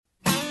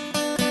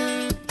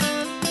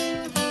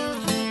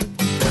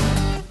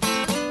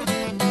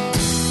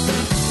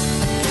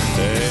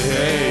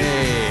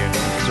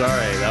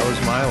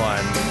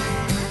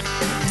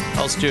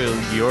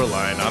lost your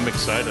line. I'm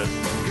excited.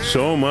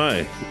 So am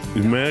I.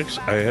 Max,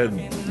 I had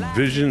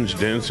visions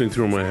dancing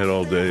through my head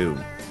all day.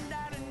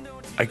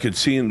 I could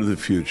see into the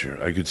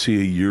future. I could see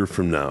a year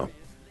from now.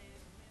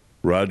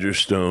 Roger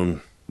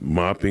Stone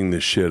mopping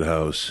the shit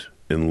house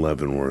in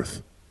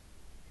Leavenworth.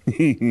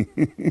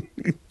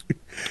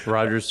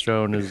 Roger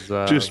Stone is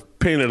Just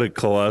painted a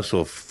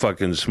colossal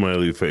fucking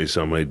smiley face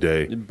on my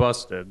day.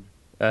 busted.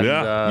 And,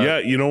 Yeah,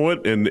 you know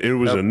what? And it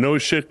was a no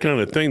shit kind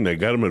of thing. They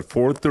got him at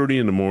 4:30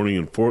 in the morning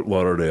in Fort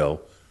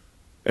Lauderdale,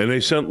 and they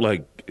sent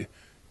the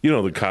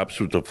cops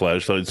with the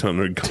flashlights on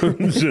their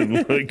guns, and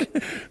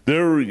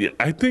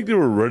I think they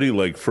were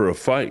ready for a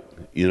fight,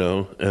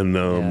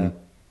 and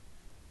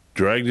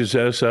dragged his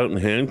ass out in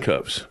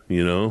handcuffs,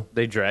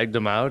 They dragged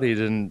him out. He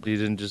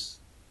didn't just.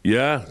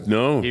 Yeah,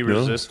 no, He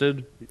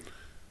resisted.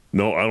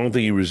 No, I don't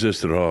think he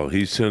resisted at all.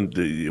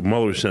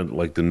 Mueller sent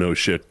the no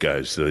shit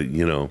guys,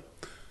 to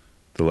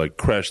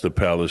crash the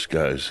palace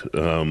guys.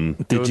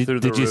 Did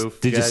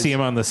you see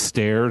him on the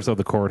stairs of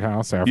the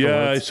courthouse afterwards?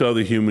 Yeah, I saw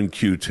the human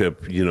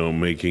Q-tip,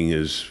 making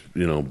his,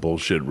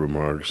 bullshit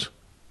remarks.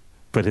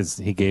 But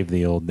he gave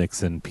the old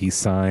Nixon peace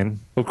sign.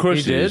 Of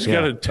course He did? He's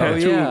got a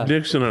tattoo of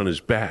Nixon on his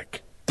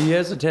back. He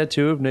has a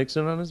tattoo of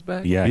Nixon on his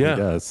back? Yeah, he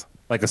does.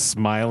 Like a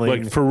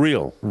smiling, for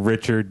real,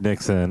 Richard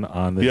Nixon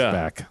on his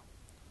back.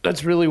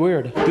 That's really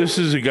weird. This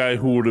is a guy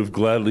who would have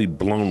gladly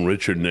blown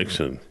Richard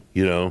Nixon,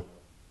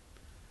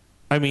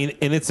 I mean,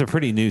 and it's a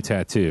pretty new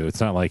tattoo.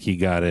 It's not like he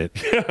got it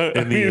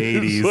in the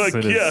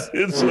 80s.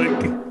 It's like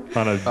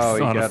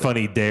on a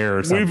funny dare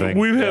or something.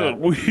 We've had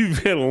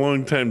a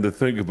long time to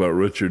think about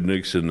Richard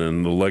Nixon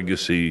and the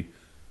legacy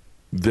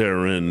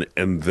therein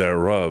and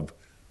thereof.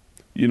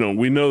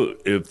 We know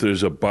if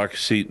there's a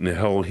box seat in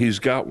hell, he's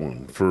got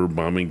one for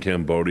bombing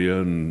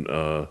Cambodia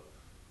and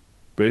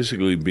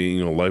basically being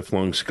a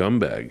lifelong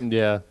scumbag.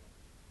 Yeah.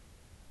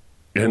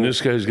 And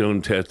this guy's got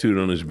him tattooed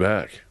on his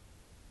back.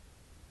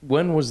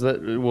 When was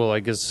that? Well, I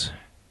guess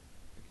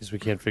we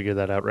can't figure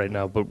that out right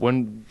now. But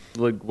when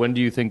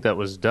do you think that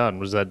was done?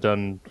 Was that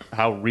done?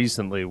 How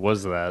recently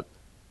was that?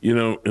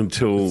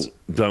 Until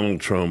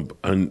Donald Trump,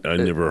 I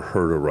never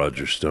heard of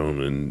Roger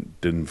Stone and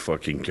didn't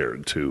fucking care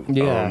to.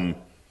 Yeah.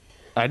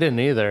 I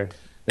didn't either.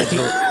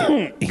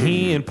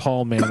 He and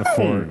Paul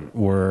Manafort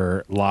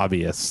were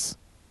lobbyists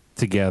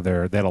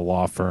together. They had a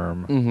law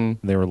firm.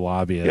 Mm-hmm. They were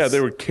lobbyists. Yeah, they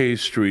were K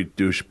Street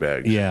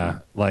douchebags. Yeah,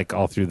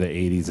 all through the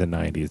 80s and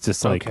 90s.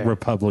 Just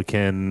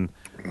Republican,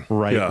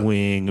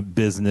 right-wing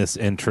business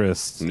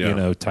interests,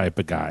 type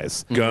of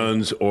guys.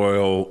 Guns,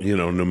 oil,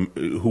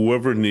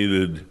 whoever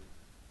needed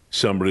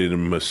somebody to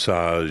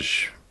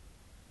massage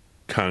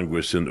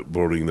Congress into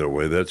voting their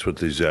way. That's what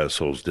these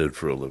assholes did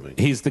for a living.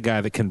 He's the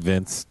guy that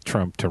convinced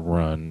Trump to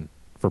run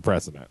for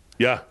president.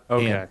 Yeah.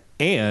 Okay.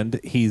 And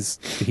he's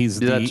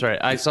that's right.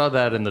 I saw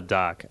that in the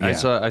doc. Yeah.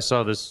 I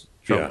saw this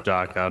Trump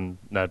doc on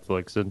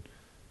Netflix, and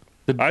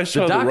I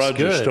saw the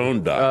Roger good.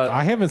 Stone doc.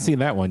 I haven't seen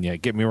that one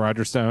yet. Get me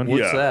Roger Stone.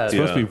 What's that? It's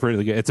supposed to be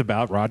pretty good. It's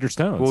about Roger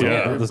Stone. Well,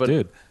 yeah, this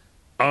dude.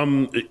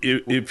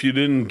 If you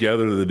didn't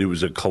gather that he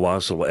was a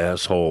colossal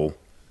asshole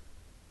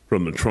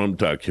from the Trump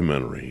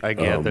documentary, I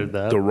gathered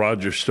that. The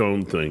Roger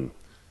Stone thing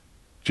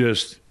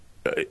just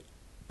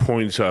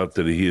points out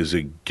that he is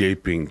a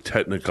gaping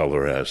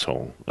Technicolor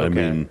asshole. Okay. I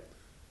mean,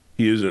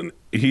 he's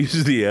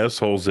the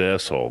asshole's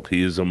asshole.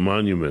 He is a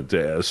monument to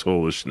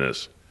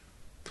assholishness.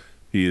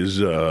 He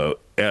is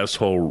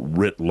asshole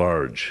writ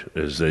large,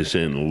 as they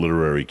say in the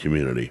literary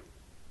community.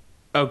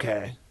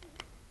 Okay.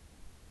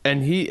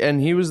 And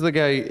he was the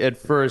guy at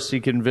first. He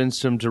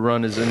convinced him to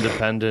run as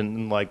independent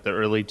in the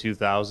early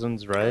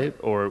 2000s, right?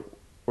 Or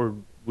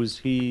was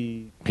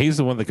he? He's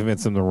the one that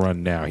convinced him to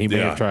run now. He may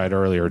have tried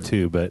earlier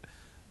too, but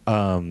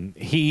the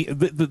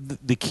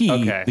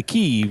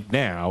key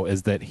now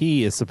is that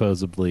he is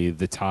supposedly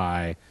the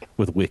tie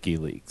with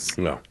WikiLeaks.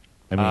 No.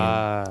 I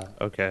mean,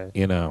 okay.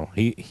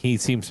 He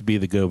seems to be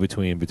the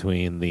go-between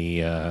between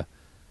the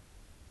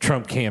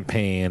Trump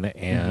campaign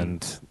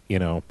and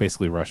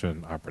basically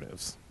Russian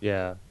operatives.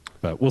 Yeah.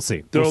 But we'll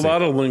see. There are a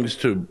lot of links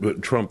to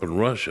Trump and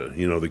Russia.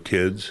 The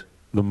kids,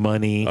 the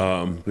money,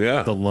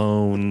 the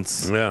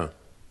loans,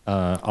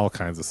 all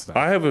kinds of stuff.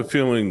 I have a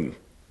feeling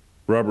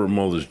Robert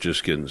Mueller's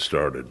just getting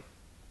started.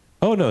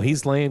 Oh no,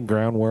 he's laying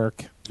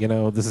groundwork.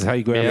 This is how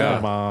you go after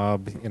the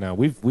mob.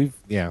 We've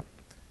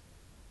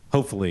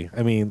hopefully.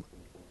 I mean,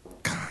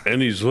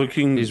 and he's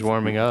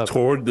warming up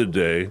toward the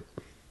day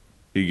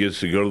he gets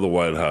to go to the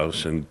White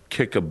House and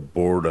kick a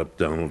board up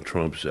Donald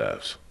Trump's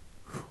ass.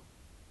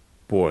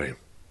 Boy,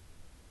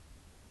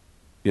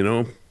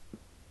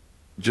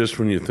 just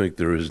when you think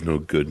there is no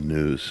good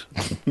news.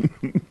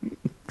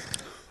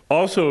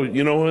 Also,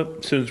 you know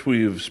what? Since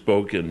we have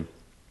spoken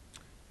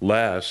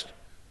last,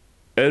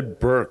 Ed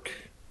Burke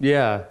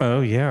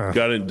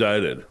got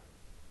indicted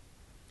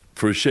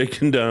for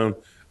shaking down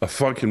a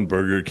fucking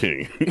Burger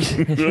King.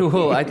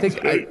 Well, I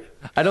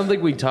don't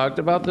think we talked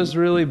about this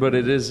really, but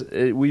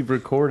we've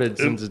recorded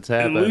since it's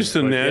happened. At least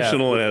the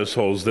national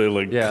assholes, they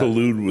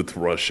collude with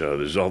Russia.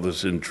 There's all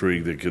this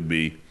intrigue that could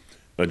be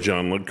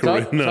John Le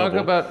Carre Talk novel.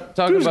 about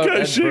this guy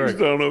Ed shakes Burke.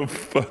 down a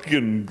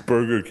fucking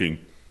Burger King.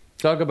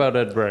 Talk about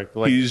Ed Burke.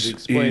 Like,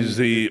 He's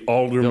the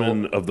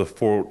alderman of the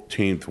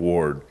 14th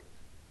Ward.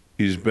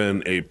 He's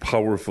been a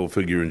powerful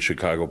figure in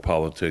Chicago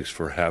politics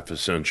for half a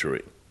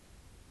century.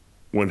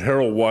 When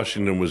Harold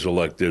Washington was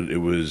elected, it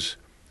was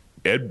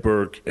Ed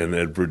Burke and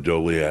Ed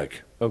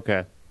Verdoliak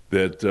Okay.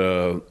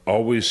 that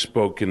always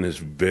spoke in this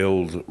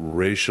veiled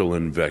racial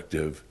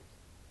invective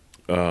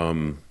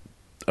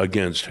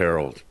against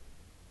Harold.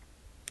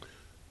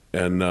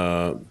 And,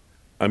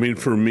 I mean,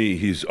 for me,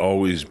 he's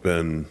always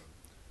been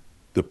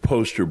the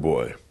poster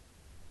boy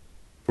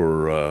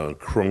for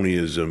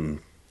cronyism,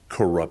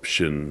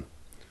 corruption,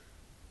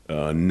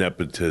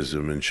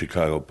 nepotism in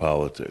Chicago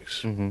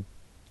politics. Mm-hmm.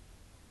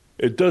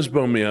 It does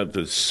bum me out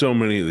that so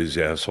many of these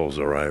assholes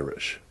are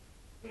Irish.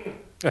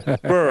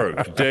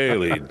 Burke,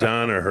 Daley,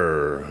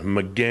 Danaher,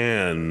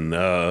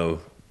 McGann,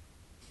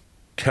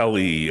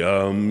 Kelly,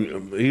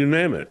 you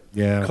name it.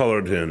 Yeah.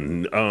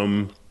 Cullerton.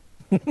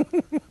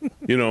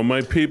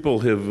 My people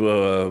have,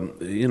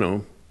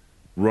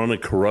 run a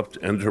corrupt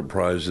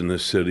enterprise in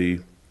this city,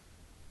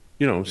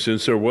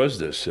 since there was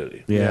this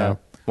city. Yeah.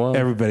 Well-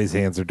 Everybody's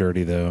hands are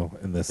dirty, though,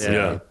 in this city.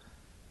 Yeah.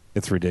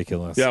 It's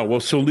ridiculous. Yeah,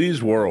 well,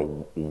 Solis wore a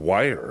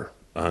wire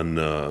on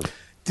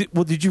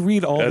Did you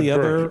read all Ed the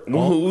Burke. other...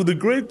 all- Well, the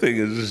great thing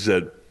is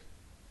that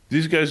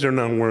these guys are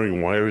not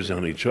wearing wires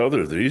on each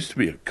other. There used to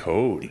be a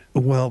code.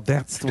 Well,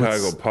 that's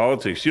Chicago what's,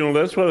 politics.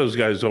 That's why those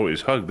guys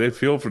always hug. They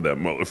feel for that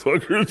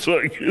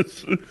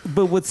motherfucker.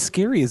 but what's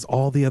scary is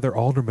all the other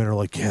aldermen are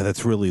like, yeah,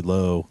 that's really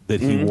low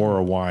that he wore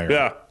a wire. Mm-hmm.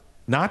 Yeah.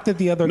 Not that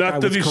the other guy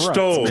Not that was he corrupt.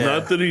 stole. Yeah.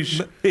 Not that he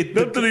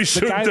The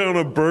shook guy- down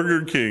a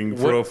Burger King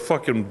for a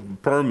fucking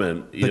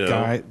permit.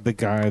 The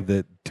guy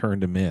that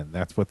turned him in.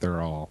 That's what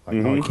they're all like.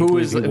 Mm-hmm. Oh, I can't Who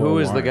believe is he the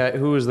wore a wire. guy?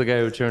 Who was the guy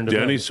who turned him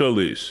Danny in?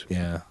 Solis,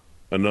 Yeah.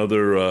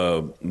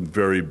 another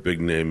very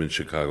big name in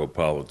Chicago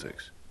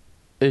politics.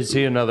 Is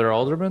he another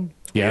alderman?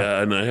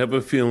 Yeah. And I have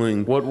a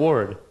feeling, What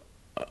ward?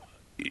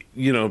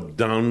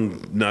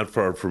 down not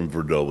far from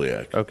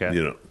Verdoliak.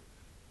 Okay.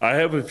 I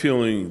have a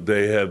feeling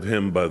they have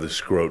him by the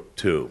scrot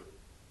too.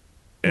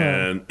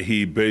 And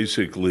he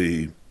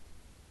basically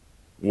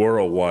wore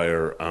a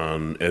wire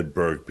on Ed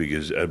Burke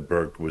because Ed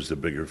Burke was the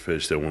bigger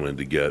fish they wanted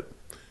to get.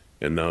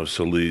 And now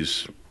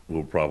Solis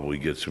will probably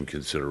get some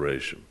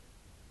consideration.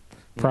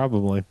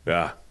 Probably.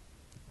 Yeah.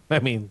 I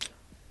mean,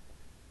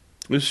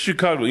 It's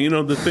Chicago.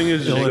 The thing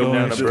is go down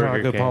Illinois, to Burger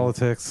Chicago King.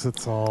 politics,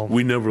 it's all...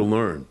 we never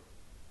learn.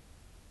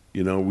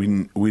 We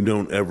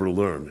don't ever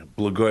learn.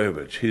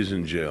 Blagojevich, he's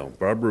in jail.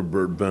 Barbara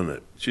Bird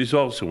Bennett, she's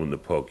also in the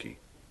pokey.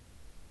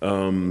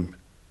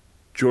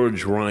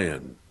 George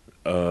Ryan,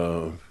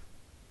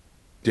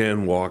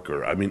 Dan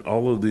Walker. I mean,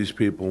 all of these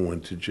people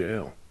went to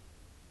jail.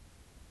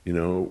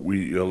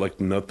 We elect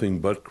nothing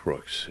but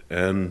crooks.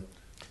 And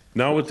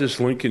now with this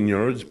Lincoln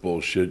Yards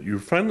bullshit, you're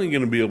finally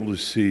going to be able to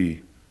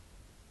see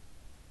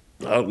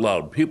out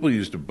loud. People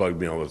used to bug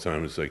me all the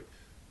time. It's like,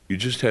 you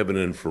just have it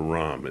in for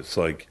Rahm. It's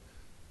like,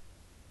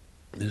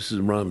 this is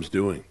Rahm's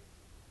doing.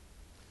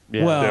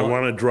 Yeah. Well- They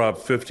want to drop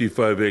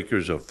 55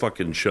 acres of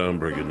fucking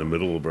Schaumburg in the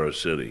middle of our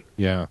city.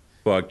 Yeah.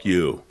 Fuck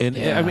you. And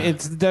I mean,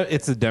 it's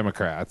the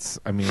Democrats.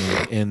 I mean,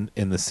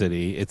 in the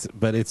city, it's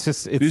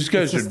just These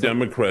guys are just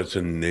Democrats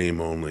in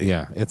name only.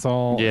 yeah, it's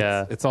all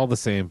Yeah. it's all the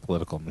same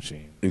political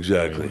machine.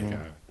 Exactly.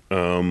 Yeah.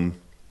 And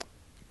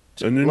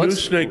the new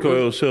Let's- snake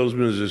oil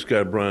salesman is this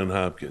guy, Brian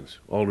Hopkins,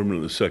 alderman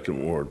of the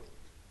 2nd Ward,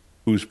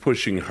 who's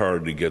pushing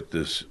hard to get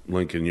this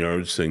Lincoln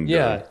Yards thing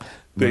Yeah. done.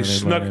 They Money,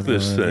 snuck money,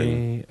 this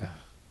thing. money.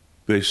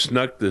 They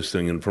snuck this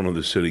thing in front of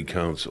the city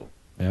council.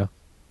 Yeah.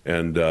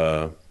 And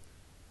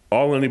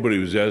all anybody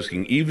was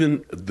asking,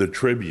 even the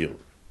Tribune,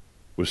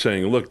 was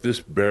saying, look, this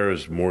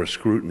bears more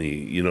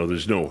scrutiny.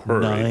 There's no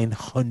hurry.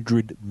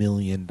 $900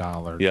 million.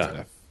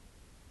 Yeah.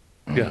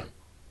 Yeah.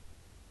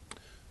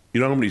 You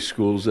know how many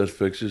schools that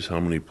fixes? How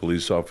many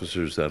police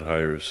officers that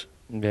hires?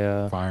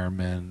 Yeah.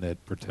 Firemen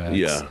that protects.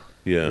 Yeah.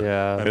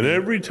 Yeah. And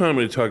every time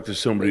I talk to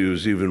somebody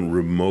who's even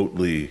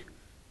remotely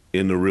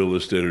in the real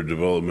estate or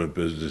development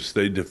business,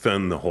 they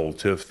defend the whole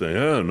TIF thing.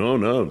 Oh, no,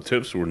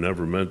 TIFs were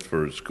never meant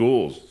for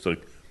schools. It's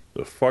like,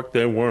 the fuck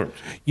they weren't.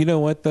 You know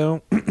what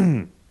though?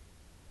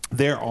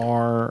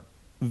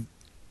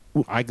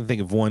 I can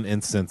think of one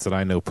instance that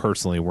I know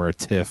personally where a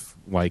TIF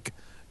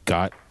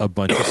got a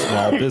bunch of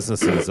small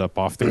businesses up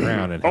off the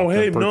ground and Oh, helped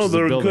them hey, no, purchase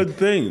they're a building. good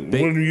thing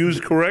when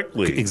used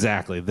correctly.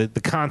 Exactly. The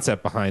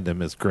concept behind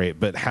them is great,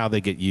 but how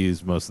they get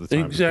used most of the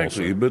time. is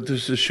Exactly, bullshit. but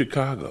this is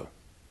Chicago.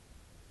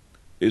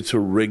 It's a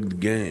rigged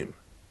game.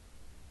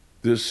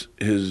 This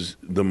is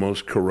the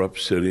most corrupt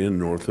city in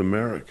North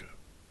America.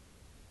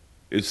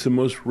 It's the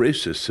most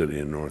racist city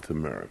in North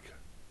America.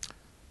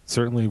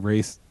 Certainly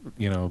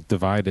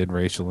divided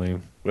racially.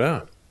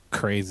 Yeah.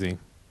 Crazy.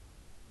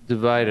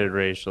 Divided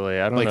racially.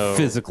 I don't know.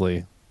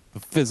 Physically. The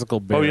physical Oh,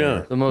 barrier.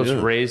 yeah. The most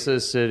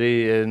racist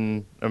city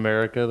in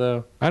America,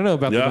 though. I don't know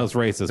about Yeah. the most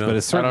racist, Yeah. but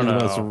it's certainly I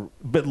the don't most.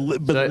 But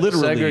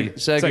literally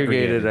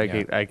segregated.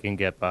 yeah. I can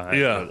get behind.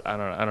 Yeah. But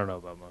I don't know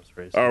about most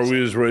racist. Are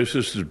we as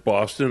racist as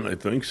Boston? I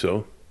think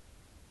so.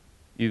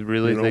 You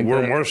really You know, think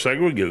we're that? more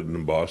segregated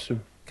than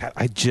Boston. God,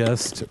 I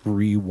just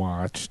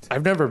rewatched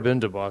I've never been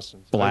to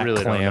Boston. So I Black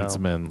really don't know.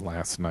 Klansman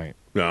last night,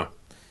 Yeah.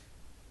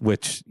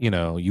 which,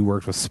 you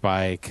worked with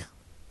Spike.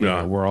 You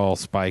Yeah. know, we're all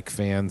Spike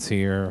fans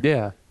here.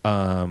 Yeah.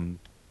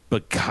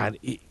 But God,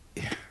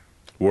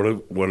 What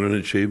an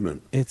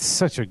achievement. it's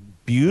such a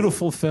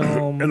beautiful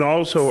film. And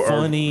also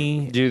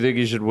funny. Do you think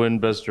he should win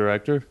Best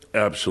Director?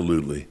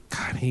 Absolutely.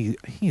 God, he's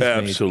made,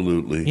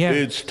 Absolutely. Yeah.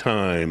 It's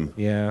time.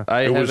 yeah.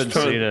 I It was haven't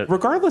time- seen it.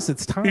 Regardless,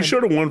 it's time. He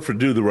should have won for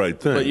Do the Right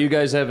Thing. But you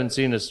guys haven't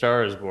seen A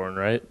Star Is Born,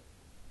 right?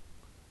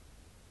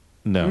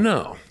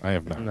 No, I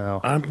have not.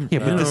 No. I'm, Yeah,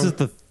 but this is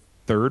the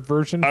third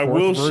version. I fourth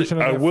will version see.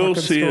 of I that will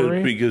fucking see story?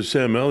 it because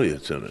Sam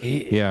Elliott's in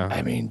it. Yeah,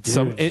 I mean,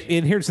 dude.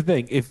 and here's the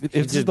thing: if He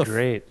this is did the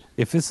great.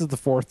 if this is the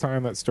fourth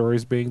time that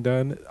story's being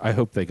done, I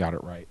hope they got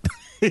it right.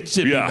 It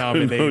should be Yeah,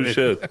 nominated. no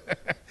shit.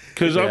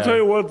 Because I'll Yeah. tell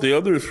you what, the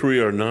other three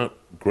are not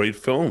great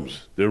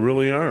films. They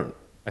really aren't.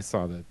 I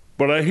saw that.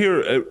 But I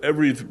hear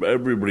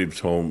everybody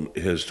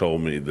has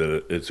told me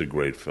that it's a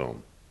great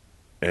film,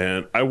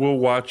 and I will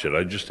watch it.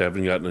 I just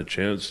haven't gotten a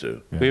chance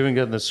to. We haven't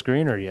gotten the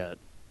screener yet.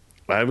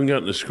 I haven't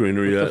gotten a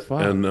screener the yet,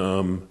 fuck? and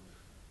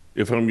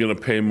if I'm going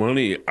to pay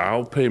money,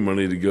 I'll pay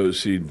money to go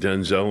see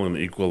Denzel in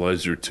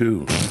Equalizer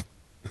 2.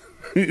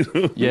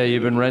 Yeah,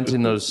 you've been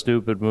renting those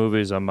stupid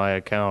movies on my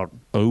account.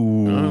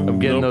 Oh, I'm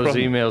getting no those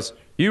problem. emails.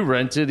 You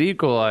rented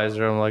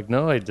Equalizer. I'm like,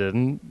 no, I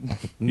didn't.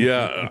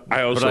 Yeah,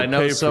 I also. But I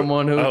know pay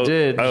someone who I,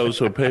 did. I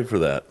also pay for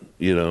that.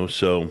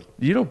 So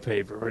You don't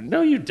pay for it.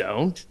 No, you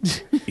don't.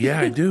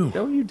 yeah, I do.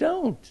 No, you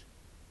don't.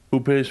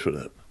 Who pays for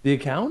that? The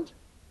account?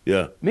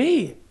 Yeah.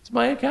 Me. It's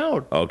my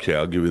account. Okay,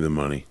 I'll give you the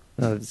money.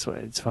 No, it's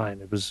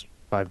fine. It was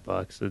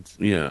 $5. It's.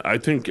 Yeah, I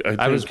think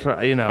I was, I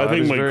I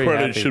think was my very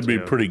credit happy should be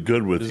to. pretty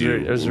good with I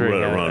you was very,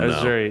 right happy. around I was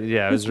now. very,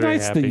 yeah, I was it's very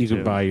nice happy that you to.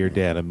 could buy your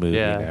dad a movie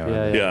Yeah, now.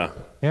 yeah, Yeah.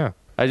 Yeah.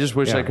 I just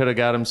wish Yeah. I could have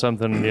got him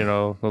something,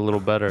 a little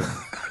better.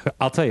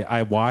 I'll tell you,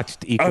 I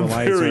watched I'm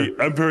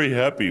Equalizer. very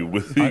happy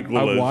with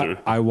Equalizer.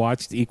 I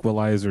watched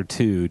Equalizer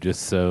 2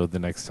 just so the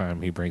next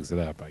time he brings it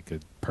up, I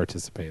could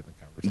participate in the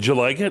conversation. Did you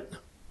like it?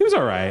 It was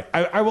all right.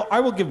 I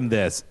will give him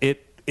this.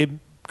 It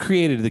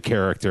created the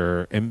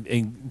character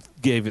and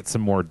gave it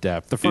some more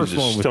depth. The first He's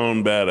a one was,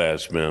 stone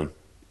badass, man.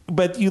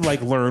 but you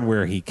learn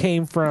where he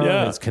came from,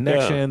 Yeah, his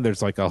connection. yeah.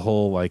 There's a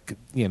whole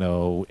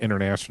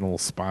international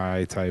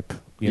spy type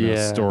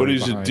Yeah. story. But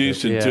he's a behind it.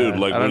 decent Yeah, dude.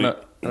 Like I when don't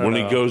he know. when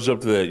he goes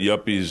up to that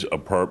yuppie's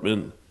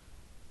apartment,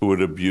 who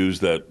would abuse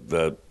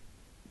that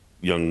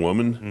young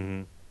woman,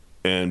 Mm-hmm.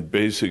 and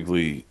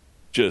basically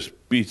just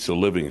beats the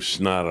living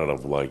snot out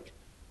of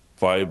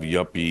 5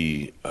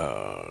 yuppie,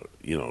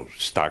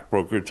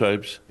 stockbroker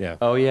types. Yeah.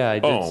 Oh yeah, I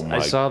did. Oh my I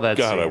saw that.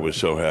 God, I scene. was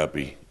so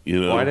happy.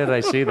 Why did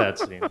I see that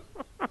scene?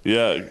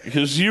 Yeah,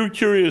 because you're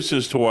curious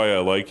as to why I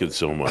like it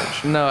so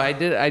much. No, I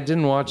did. I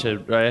didn't watch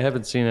it. I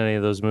haven't seen any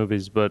of those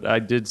movies, but I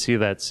did see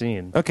that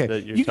scene. Okay.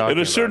 that you're You- talking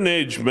At a certain about.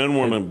 age, men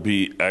want to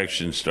be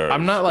action stars.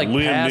 I'm not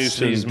Liam past Neeson,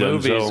 these Denzel.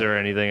 movies or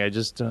anything. I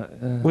just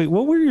Wait,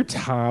 what were your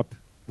top?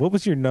 What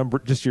was your number?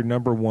 Just your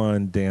number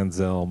one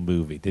Denzel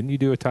movie? Didn't you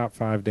do a top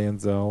 5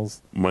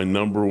 Denzels? My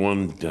number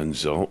one,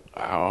 Denzel.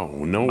 Oh,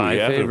 no, My we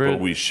haven't, favorite? but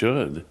we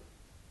should.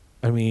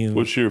 I mean,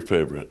 What's your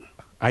favorite?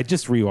 I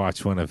just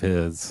rewatched one of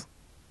his.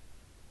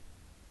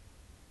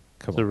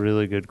 Come it's a on,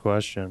 really good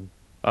question.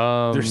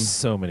 there's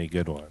so many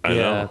good ones. I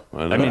yeah, know.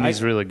 I know. I mean, I-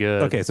 he's really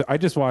good. Okay, so I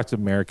just watched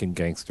American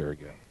Gangster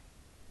again.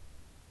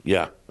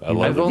 Yeah, I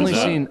loved I've him only in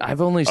that. seen. I've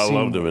only I seen.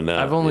 loved him in that,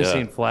 I've only yeah.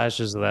 seen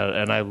flashes of that,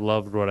 and I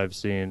loved what I've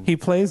seen. He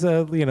plays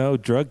a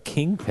drug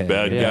kingpin.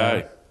 Bad Yeah.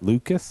 guy.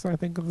 Lucas, I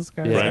think of this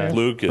guy. Yeah. Frank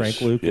Lucas.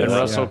 Frank Lucas. Yeah. and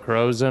Russell yeah.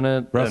 Crowe's in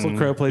it. Russell and-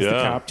 Crowe plays the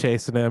Yeah. cop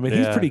chasing him, and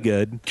he's Yeah. pretty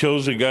good.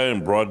 Kills a guy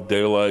in broad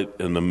daylight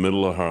in the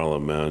middle of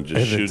Harlem, man. Just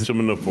And shoots it's- him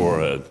in the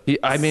forehead.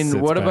 I mean, Sits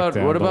what back about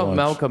down what to about lunch.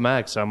 Malcolm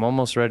X? I'm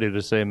almost ready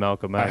to say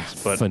Malcolm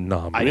X, but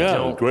Phenomenal. I Yeah,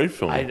 don't. great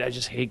film. I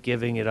just hate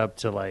giving it up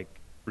to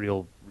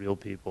real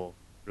people,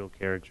 real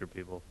character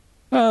people.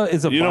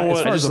 As You know as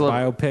what? far I as just a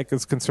love- biopic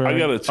is concerned, I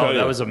got to tell Oh, you,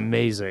 that was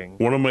amazing.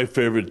 one of my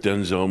favorite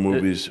Denzel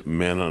movies,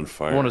 Man on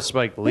Fire. One of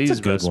Spike Lee's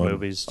good best one.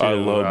 movies too. I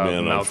love Man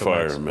on Malcolm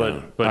Fire, X,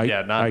 man. But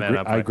yeah, not Man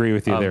on Fire. I agree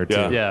with you there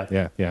too. yeah.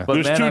 yeah. But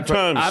There's Man two on Fire-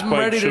 times I'm Spike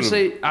ready to should've-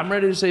 say. I'm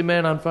ready to say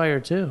Man on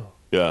Fire too.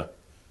 Yeah.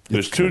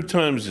 There's 2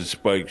 times that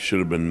Spike should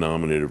have been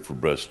nominated for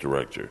Best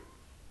Director.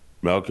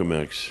 Malcolm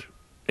X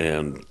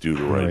and Do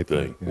the Right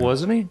Thing. Yeah.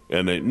 Wasn't he?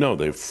 And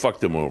they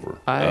fucked him over.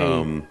 I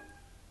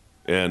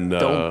and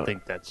don't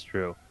think that's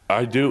true.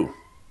 I do.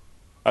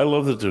 I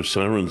love that there's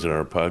sirens in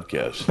our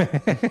podcast.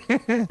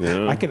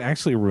 Yeah. I can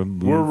actually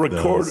remove. We're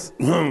recording,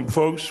 those.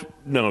 folks.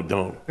 No,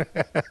 don't,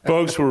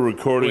 folks. We're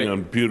recording Wait,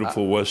 on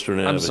beautiful Western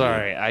Avenue. I'm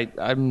sorry.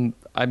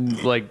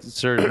 I'm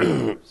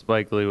certain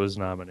Spike Lee was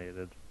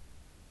nominated.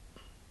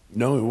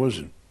 No, it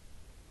wasn't.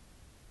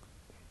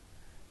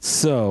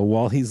 So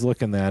while he's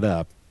looking that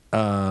up,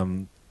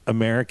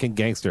 American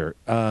Gangster.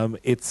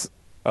 It's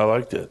I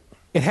liked it.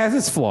 It has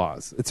its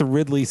flaws. It's a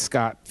Ridley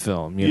Scott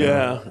film. You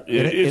know?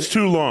 It's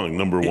too long.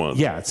 Number one.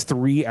 Yeah, it's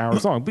 3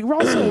 hours long. But you're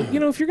also,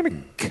 if you're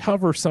going to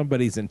cover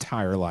somebody's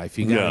entire life,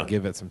 you got to Yeah.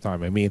 give it some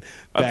time. I mean,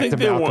 I back think to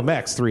they Malcolm want-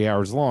 X, 3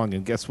 hours long,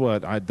 and guess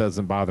what? It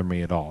doesn't bother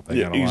me at all. They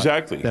Yeah, got a lot-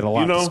 exactly. They had a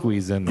lot to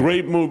squeeze in there.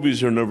 Great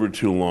movies are never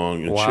too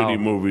long, and Wow. shitty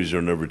movies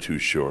are never too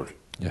short.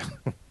 Yeah.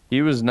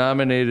 He was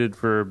nominated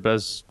for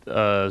best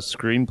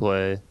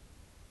screenplay.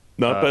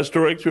 Not best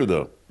director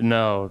though.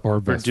 No, Or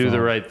for best Do the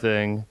film. Right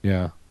Thing,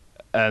 Yeah.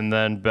 and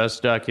then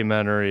best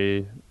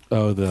documentary,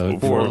 Oh, the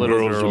Four Little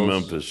Girls in Girls.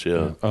 Memphis.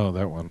 Yeah, oh,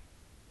 that one.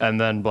 and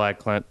then Black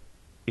Clint.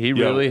 He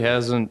Yeah. really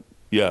hasn't.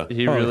 yeah.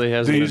 He Oh, really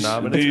hasn't these- been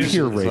nominated. these-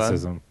 Pure since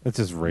then. racism. It's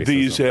just racism.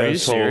 These Are you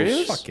assholes.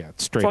 serious? Fuck yeah.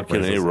 Straight Fucking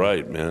up ain't racism.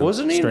 right, man.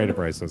 Wasn't he? Straight up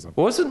racism.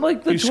 Wasn't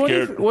like the He's 20.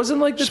 scared. Wasn't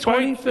like the Spike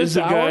 25th is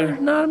the guy- hour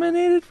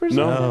nominated for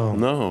something? No,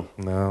 no,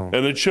 No.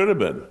 and it should have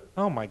been.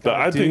 Oh, my God.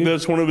 I think dude.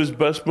 that's one of his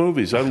best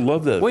movies. I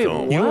love that Wait,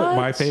 film. You know what What?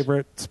 my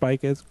favorite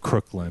Spike is?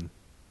 Crooklyn.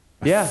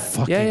 Yeah,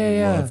 fucking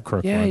yeah. love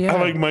Crooklyn. Yeah, yeah.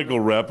 I like Michael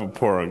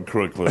Rappaport on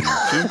Crooklyn.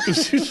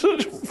 He's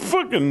such a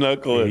fucking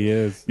knucklehead. He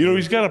is. You know,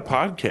 he's got a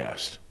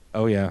podcast.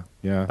 Oh, yeah.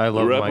 Yeah. I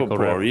love Michael Rappaport,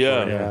 Rappaport.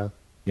 yeah. yeah.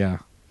 Yeah.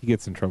 He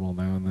gets in trouble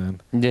now and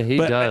then. Yeah, he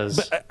But-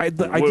 does. But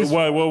I Wait, just,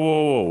 why?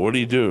 Whoa! What do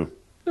you do?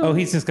 oh,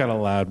 he's just got a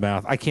loud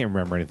mouth. I can't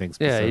remember anything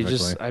yeah, specifically. he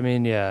just. I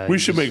mean, yeah. We he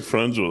should just- make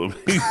friends with him.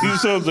 He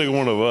sounds like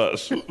one of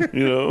us. You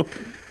know.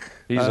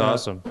 He's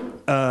awesome,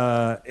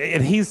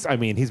 and he's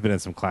been in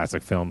some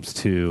classic films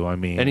too. I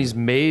mean, and he's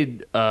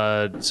made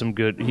some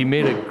good. He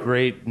made a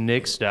great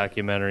Knicks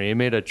documentary. He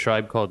made a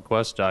Tribe Called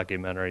Quest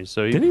documentary.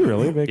 So did he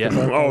really make Yeah. a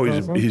Tribe Oh, Called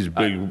he's Quest? he's a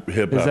big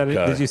hip Is hop that it?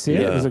 guy. Did you see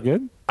it? Yeah. Was it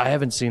good? I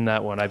haven't seen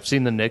that one. I've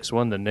seen the Knicks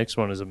one. The Knicks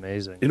one is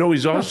amazing. You know,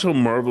 he's also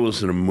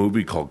marvelous in a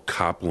movie called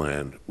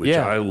Copland, which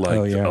Yeah. I liked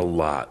Oh, yeah. a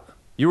lot.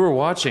 You were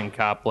watching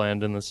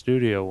Copland in the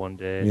studio one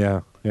day.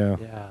 Yeah, yeah.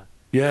 Yeah.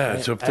 Yeah,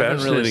 it's a I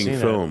haven't really fascinating seen it.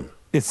 film.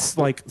 It's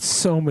like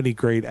so many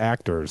great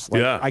actors.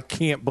 Like, Yeah. I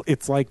can't.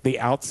 It's like The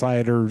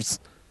Outsiders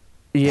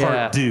Yeah.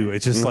 Part 2.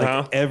 It's just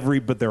Uh-huh.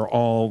 like but they're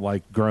all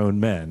like grown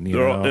men. You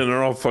They're know? all, and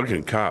they're all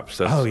fucking cops.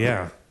 That's, Oh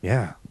yeah,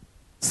 yeah.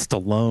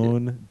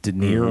 Stallone, De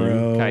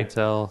Niro,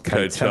 Keitel.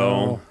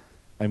 Keitel.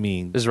 I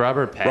mean, Is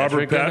Robert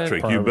Patrick? Robert in it?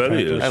 Patrick, you bet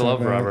he is. I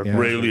love Robert Yeah.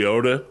 Ray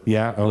Liotta,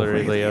 yeah, oh,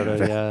 Larry Ray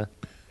Liotta.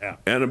 Yeah.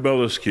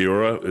 Annabella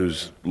Sciorra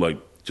is like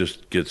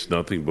just gets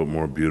nothing but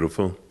more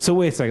beautiful. So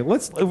wait a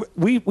second.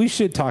 We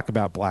should talk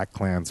about Black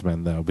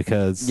Klansman though,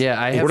 because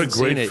Yeah, I haven't What a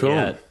great seen it film.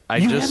 yet. I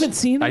You just haven't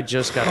seen it? I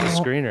just got the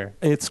screener.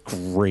 it's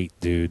great,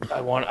 dude.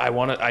 I want it.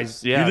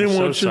 You I'm didn't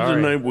so watch sorry. it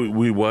the night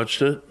we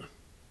watched it?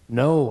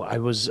 No, I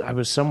was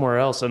somewhere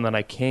else, and then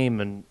I came,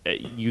 and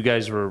you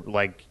guys were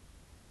like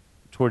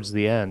towards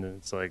the end, and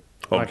it's like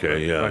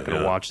Okay, yeah, I'm not gonna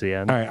yeah. watch the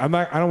end. All right,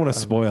 I don't want to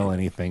spoil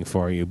anything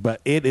for you,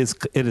 but it is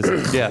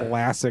a Yeah.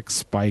 classic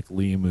Spike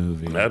Lee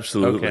movie,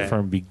 Absolutely. Okay.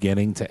 from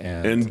beginning to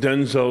end. And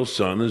Denzel's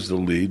son is the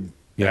lead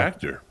Yeah.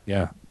 actor.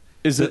 yeah,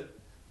 Is it?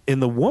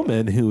 and the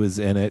woman who is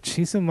in it,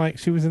 she was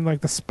in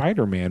like the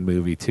Spider-Man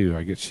movie too.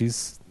 I guess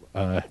she's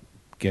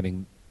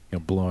getting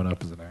blown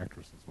up as an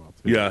actress as well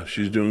too. Yeah,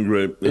 she's doing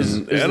great. Is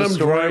And the Adam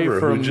story Driver,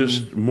 from- who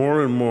just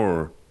more and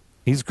more,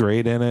 He's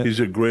great in it. he's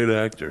a great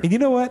actor. And you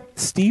know what?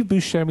 Steve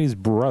Buscemi's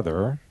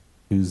brother,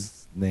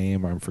 whose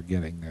name I'm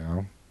forgetting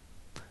now.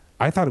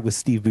 I thought it was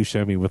Steve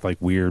Buscemi with like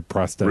weird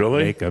prosthetic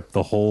Really? makeup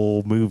the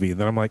whole movie.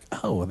 And then I'm like,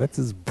 oh, that's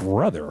his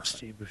brother.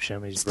 Steve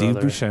Buscemi's Steve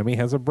brother. Buscemi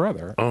has a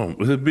brother. Oh,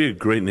 that'd be a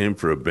great name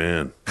for a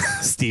band.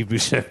 Steve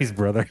Buscemi's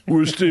brother.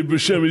 We're Steve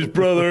Buscemi's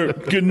brother.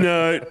 Good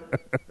night.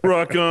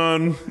 Rock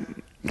on.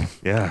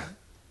 Yeah.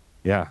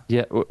 Yeah.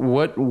 Yeah.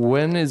 What?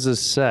 When is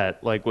this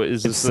set? Like, what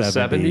is this? The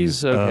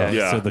 70s? Okay.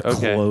 Yeah. So the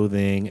Okay.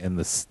 clothing and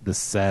the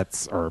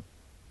sets are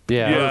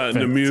Yeah. Yeah, and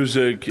the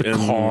music the and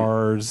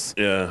cars.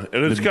 yeah,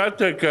 and it's got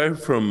that guy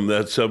from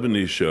that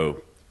 '70s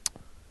show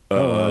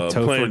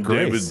Topher playing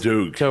Grace. David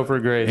Duke.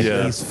 Topher Grace.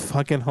 Yeah. He's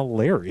fucking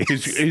hilarious.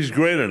 He's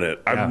great in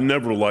it. Yeah. I've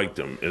never liked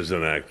him as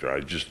an actor. I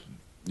just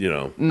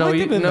No, Like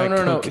him in no,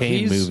 that no.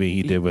 cocaine movie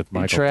he did with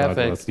Michael Traffic.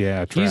 Douglas.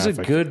 Yeah, he's a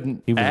Traffic.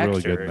 good He was actor.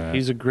 really good in that.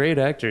 He's a great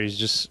actor. He's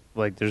just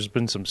like there's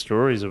been some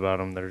stories about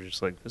him that are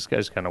just like this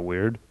guy's kind of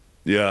weird.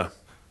 yeah.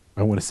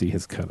 I want to see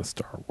his cut of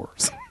Star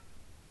Wars.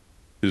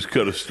 His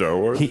cut of Star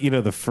Wars.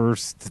 The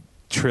first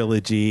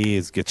trilogy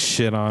gets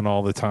shit on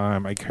all the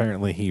time.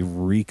 Apparently, he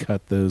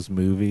recut those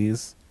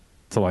movies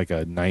to like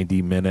a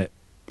 90-minute,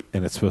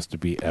 and it's supposed to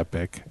be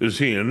epic. Is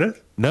he in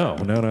it? No.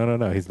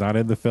 He's not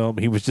in the film.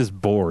 He was just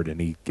bored,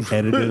 and he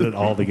edited it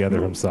all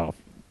together himself.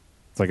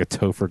 It's like a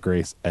Topher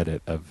Grace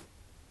edit of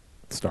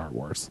Star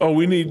Wars. Oh,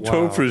 we need Wow.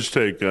 Topher's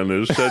take on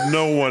this. Said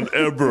no one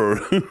ever.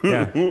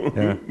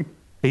 Yeah.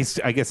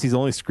 I guess he's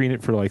only screened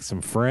it for like some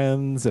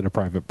friends at a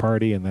private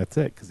party, and that's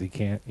it because he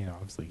can't,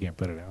 obviously he can't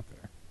put it out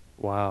there.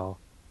 Wow.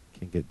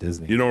 Can't get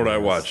Disney. You know what I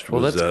watched?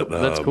 Well, Was that's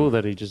that that's cool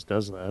that he just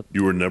does that.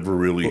 You Were Never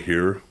Really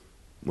Here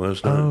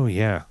last night? Oh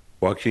yeah.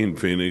 Joaquin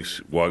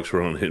Phoenix walks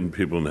around hitting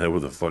people in the head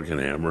with a fucking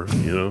hammer,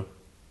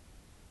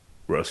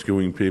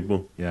 rescuing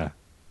people. Yeah.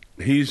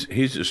 He's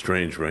a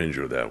strange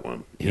ranger, that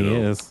one. He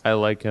is. I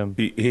like him.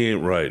 He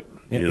ain't right.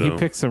 Yeah, you he know?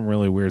 picked some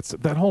really weird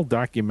stuff. That whole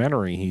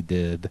documentary he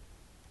did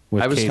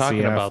with I was Casey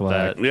talking about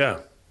Affleck, that. Yeah.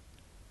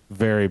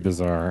 very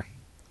bizarre.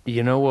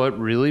 You know what?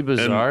 Really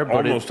bizarre, And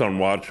but almost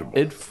unwatchable.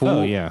 it fooled.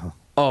 Oh yeah,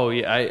 Oh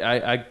yeah.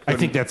 I think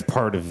couldn't- that's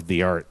part of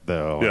the art,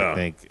 though. Yeah. I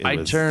think I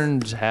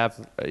turned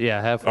halfway. I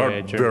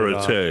Art turned it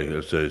off. verite,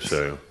 as they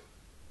say.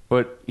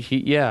 But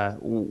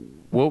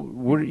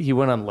what he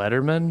went on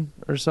Letterman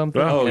or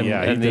something. Oh, and,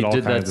 yeah, he and did he all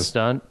did that kinds of-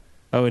 stunt.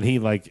 Oh, and he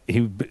was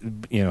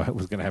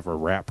gonna have a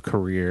rap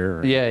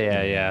career.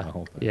 Yeah. the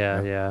whole thing.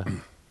 Yeah.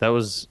 That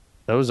was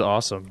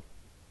awesome.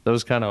 That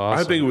was kind of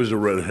awesome. I think it was a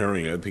red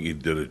herring. I think he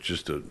did it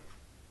just to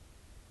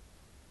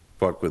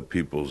fuck with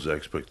people's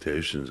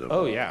expectations of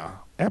Oh him. yeah,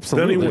 Then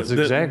absolutely. he, That's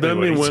went, exactly then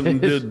what he he went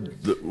and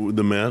did. did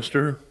the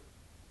Master.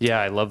 Yeah,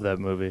 I love that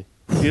movie.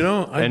 You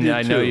know, I And did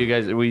I know too. you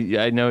guys.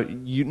 I know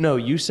you. No,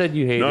 you said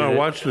you hated No, I it.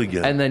 watched it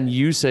again. And then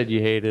you said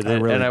you hated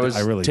it, really and I d- was I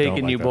really don't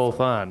taking like you that both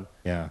film. on.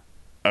 Yeah.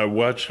 I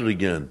watched it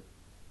again,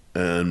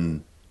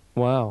 and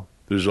Wow.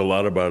 there's a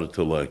lot about it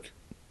to like.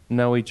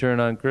 Now we turn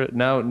on Chris.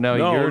 Now No,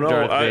 you're no,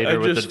 Darth I Vader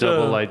with just, the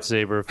double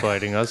lightsaber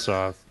fighting us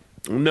off.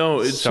 No,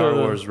 it's Star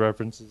Wars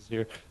references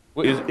here.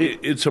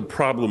 It's a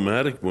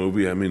problematic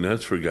movie. I mean,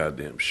 that's for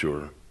goddamn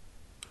sure.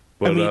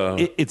 But I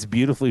mean, it's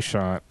beautifully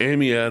shot.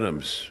 Amy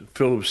Adams,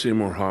 Philip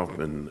Seymour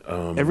Hoffman.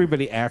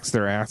 Everybody acts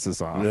their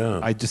asses off.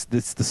 Yeah.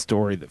 It's the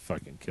story that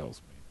fucking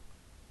kills me.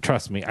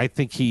 Trust me. I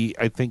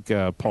think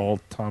Paul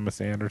Thomas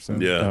Anderson.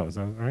 Yeah. Oh, is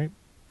that right?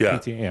 Yeah.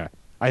 Yeah.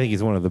 I think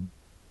he's one of the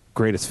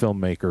greatest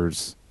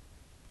filmmakers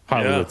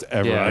Hollywood's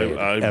ever Yeah.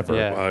 made. Ever.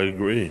 Yeah. I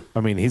agree. I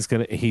mean, and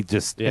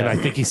Yeah. I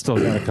think he's still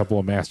got a couple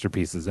of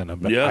masterpieces in him.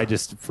 But Yeah.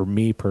 for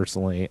me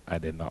personally, I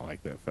did not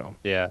like that film.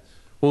 Yeah.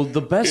 Well,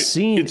 the best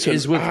scene it's an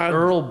is with odd-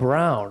 Earl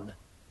Brown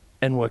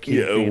and Joaquin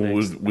Yeah,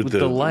 Phoenix with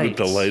the lights.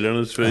 light on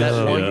his face.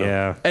 That one-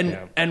 yeah.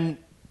 And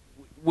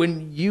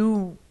when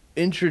you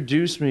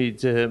introduced me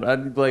to him, I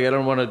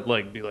don't want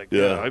to be like,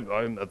 Yeah.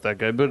 I'm not that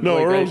guy, but No,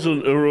 like,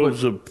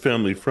 Earl's a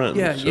family friend.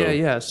 Yeah, so.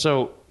 yeah.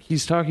 So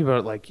he's talking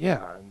about it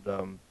and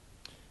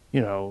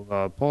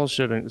Paul's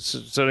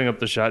setting up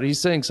the shot. He's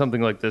saying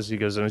something like this. He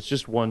goes, and it's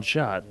just one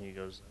shot. And he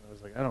goes, I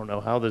was like, I don't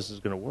know how this is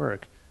going to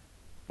work,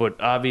 but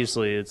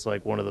obviously it's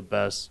like one of the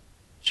best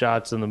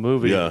shots in the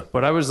movie. Yeah.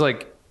 But I was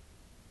like,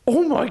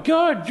 oh my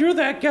God, you're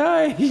that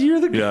guy.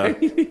 You're the guy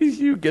Yeah.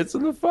 who gets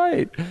in the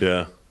fight.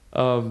 Yeah.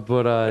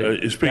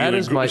 That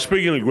is my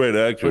Speaking of great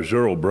actors,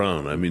 Earl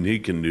Brown. I mean, he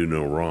can do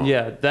no wrong.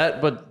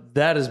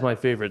 that is my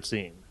favorite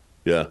scene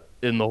Yeah.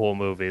 in the whole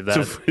movie.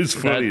 It's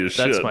funny as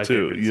that's shit my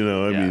too. favorite You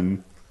know, I scene. Yeah.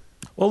 mean,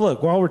 Well,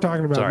 look, while we're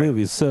talking about Sorry.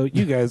 movies, so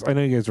I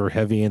know you guys were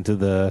heavy into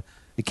the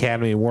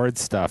Academy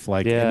Awards stuff.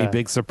 Like, Yeah. any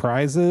big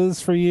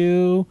surprises for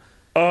you?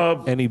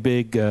 Any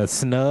big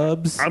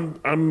snubs?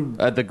 I'm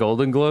At the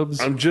Golden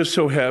Globes, I'm just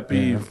so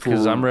happy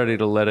because for. I'm ready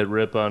to let it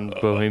rip on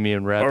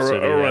Bohemian Rhapsody.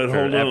 all right,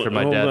 after, hold on, after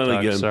my hold dad on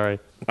talks. again. Sorry.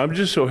 I'm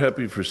just so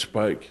happy for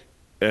Spike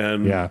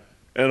and Yeah.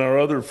 and our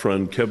other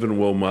friend Kevin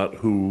Wilmot,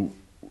 who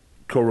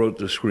co-wrote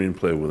the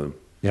screenplay with him.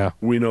 Yeah.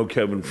 We know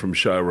Kevin from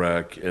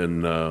Chirac,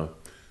 and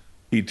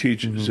he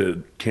teaches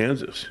at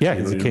Kansas. Yeah,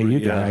 You he's know, a KU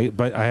guy,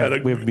 but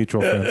we have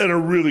mutual friends. And a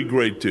really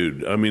great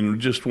dude. I mean,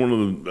 just one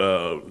of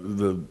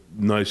the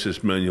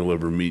nicest men you'll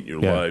ever meet in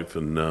your Yeah. life.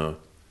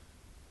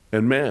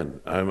 And man,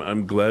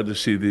 I'm glad to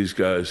see these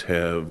guys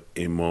have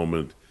a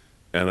moment.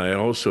 And I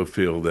also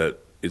feel that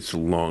it's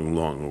long,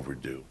 long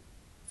overdue.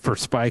 For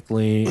Spike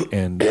Lee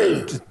and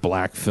just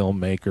black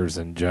filmmakers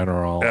in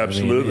general.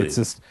 Absolutely. I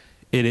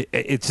mean,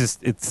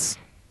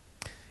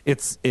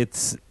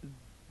 it's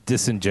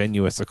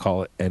disingenuous to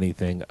call it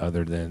anything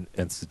other than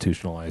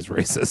institutionalized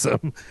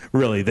racism.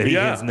 Really, that he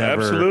Yeah, has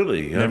never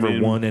absolutely. I never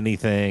mean- won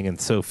anything and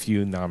so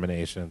few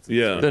nominations.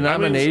 Yeah. The I mean,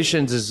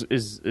 nominations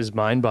is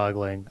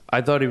mind-boggling.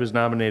 I thought he was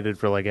nominated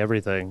for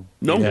everything.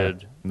 No. he Yeah.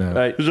 did.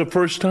 No. it was the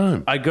first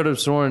time. I could have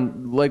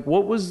sworn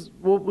what was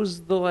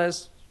the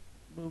last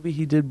movie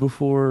he did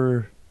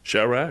before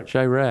Chirac.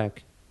 Chirac?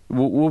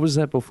 What was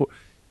that before?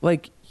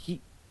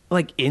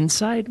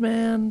 Inside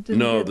Man? Did he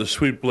No, get The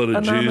Sweet Blood a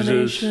of Jesus.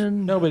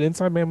 nomination? No, but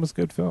Inside Man was a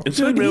good film.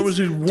 Inside Man was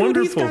a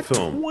wonderful he's got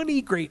film.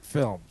 20 great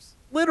films.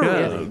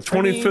 Literally. Yeah,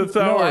 25th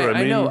No, hour. I I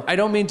mean, know. I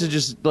don't mean to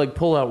just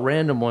pull out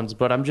random ones,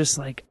 but I'm just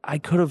I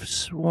could have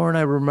sworn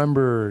I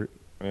remember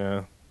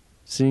Yeah.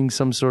 seeing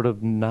some sort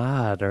of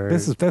nod or.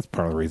 That's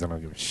part of the reason I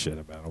don't give a shit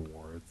about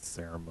awards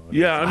ceremonies.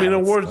 Yeah, I mean, and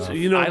awards, stuff.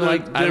 you know, I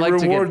like they to get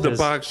reward the this-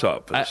 box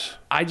office.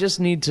 I just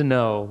need to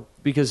know,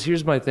 because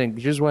here's my thing.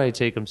 Here's why I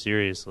take them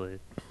seriously,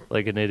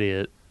 like an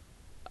idiot.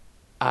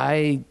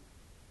 I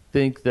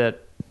think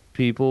that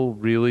people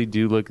really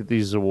do look at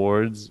these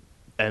awards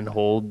and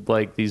hold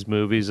these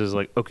movies as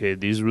okay,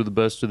 these were the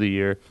best of the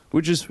year,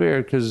 which is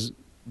fair because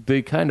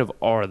they kind of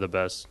are the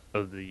best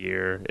of the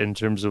year in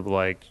terms of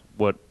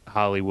what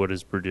Hollywood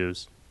has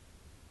produced.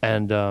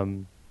 And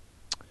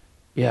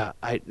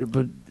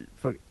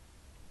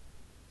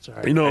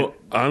sorry, You know,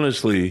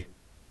 honestly,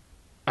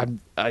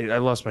 I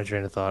lost my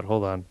train of thought.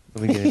 Hold on,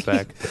 let me get it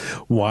back.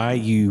 Why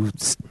you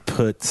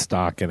put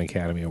stock in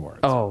Academy Awards?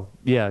 Oh,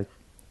 yeah.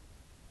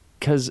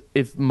 Because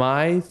if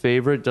my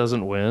favorite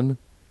doesn't win,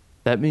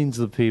 that means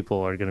the people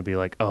are going to be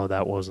like, "Oh,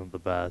 that wasn't the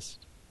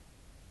best."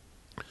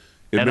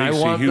 It And I makes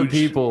a want the huge-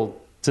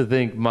 people to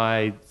think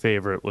my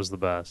favorite was the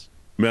best.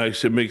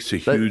 Max, it makes a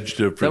huge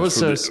difference. That was for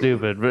so the-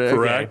 stupid. But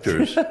for okay.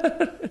 actors.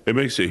 It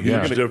makes a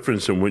huge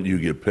difference in what you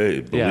get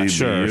paid. Believe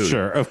me,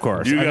 Sure, of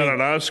course. You I got mean-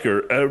 an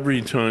Oscar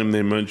every time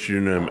they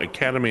mention your name.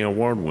 Academy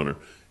Award winner.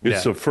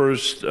 It's Yeah. the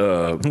first with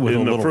a in the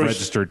little first.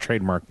 registered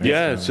trademark.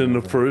 Yeah, it's in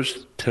the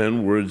first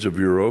 10 words of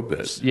your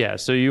obit. Yeah,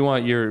 so you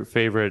want your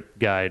favorite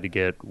guy to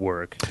get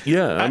work.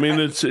 Yeah, I mean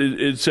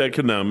it's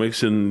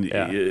economics and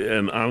Yeah.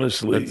 and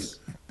honestly, That's-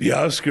 the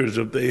Oscars,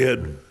 if they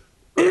had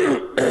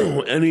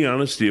any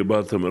honesty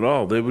about them at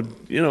all, they would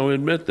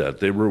admit that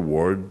they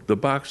reward the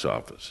box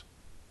office.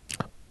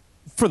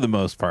 For the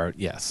most part,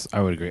 yes,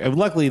 I would agree.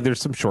 Luckily,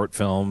 there's some short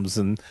films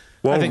and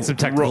Well, I think some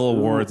technical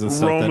awards and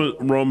stuff.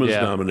 Rome is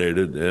Yeah.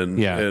 nominated, and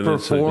Yeah.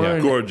 it's For foreign-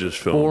 a gorgeous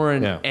film.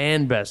 Foreign Yeah.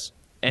 and best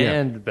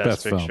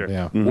Best film, picture.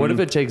 yeah. What if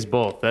it takes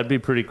both? That'd be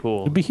pretty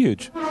cool. It'd be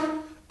huge.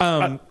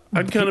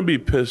 I'd kind of be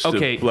pissed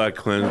Okay. if Black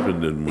Klansman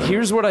didn't win.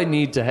 Here's what I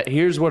need to.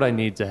 Here's what I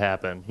need to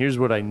happen. Here's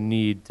what I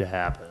need to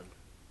happen.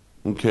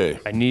 Okay,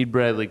 I need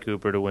Bradley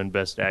Cooper to win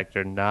Best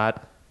Actor,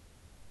 not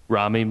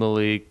Rami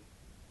Malek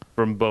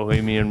from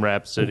Bohemian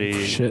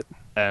Rhapsody. Shit.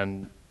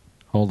 And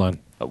Hold on.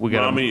 we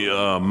got Rami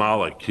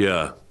Malek,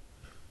 yeah.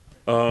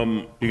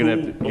 You're gonna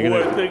have to. Who You're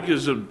gonna I think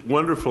is a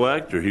wonderful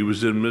actor. He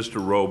was in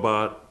Mr.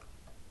 Robot.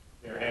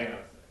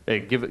 hey,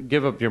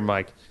 give up your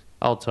mic.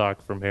 I'll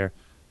talk from here.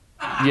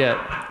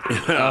 Yeah.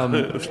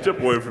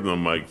 Step away from the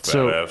mic, fat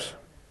So- ass.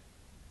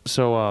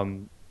 So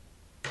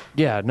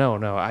yeah, no.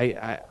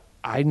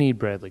 I need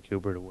Bradley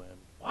Cooper to win.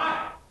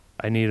 Why?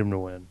 I need him to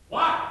win.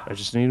 Why? I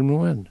just need him to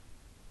win.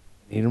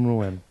 I need him to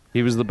win.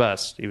 He was the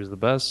best. He was the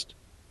best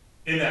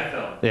in that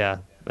film. Yeah,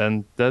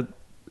 and that.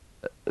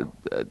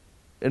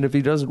 And if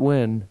he doesn't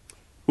win,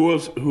 Who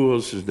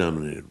else is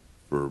nominated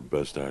for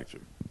Best Actor?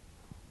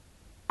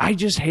 I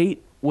just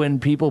hate when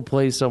people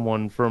play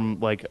someone from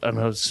like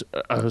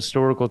a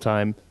historical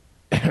time,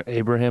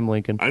 Abraham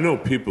Lincoln. I know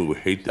people who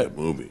hate that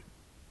movie,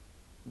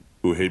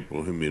 who hate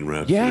Bohemian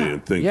Rhapsody Yeah,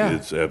 and think yeah.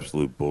 it's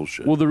absolute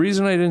bullshit. Well, the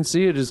reason I didn't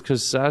see it is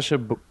because Sacha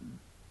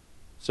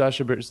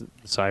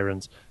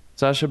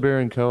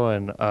Baron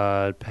Cohen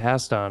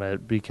passed on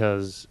it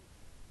because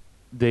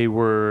they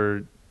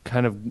were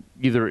kind of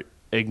either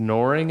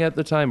ignoring at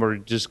the time or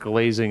just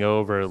glazing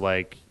over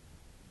like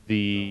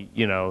the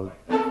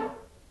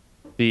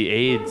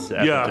AIDS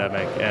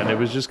epidemic, and it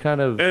was just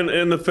kind of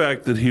and the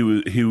fact that he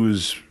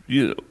was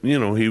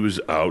he was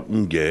out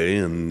and gay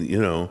and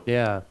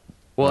yeah.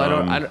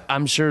 Well,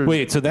 I'm sure.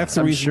 Wait, so that's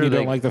the I'm reason sure you they-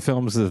 don't like the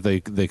films, is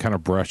that they kind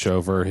of brush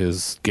over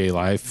his gay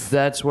life?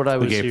 That's what I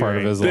was gay hearing. part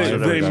of his That's life.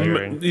 what I was they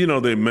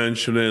hearing. they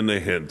mention it and they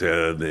hint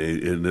at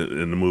it in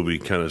the movie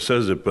kind of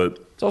says it, but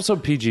It's also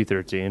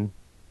PG-13.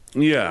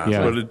 yeah.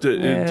 But it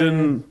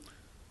didn't.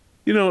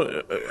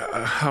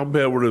 How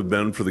bad would it have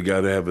been for the guy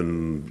to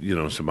having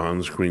some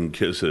on-screen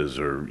kisses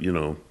or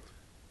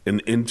an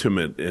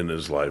intimate in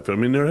his life? I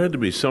mean, there had to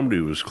be somebody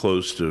who was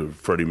close to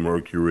Freddie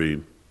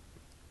Mercury.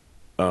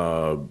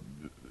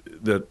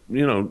 That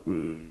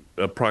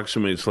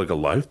approximates like a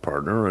life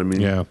partner. I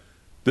mean, Yeah.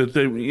 that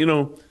they,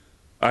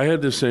 I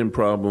had the same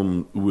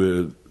problem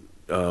with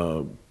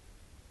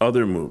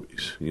other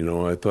movies.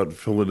 I thought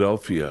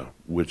Philadelphia,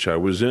 which I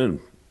was in,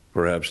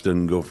 perhaps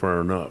didn't go far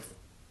enough.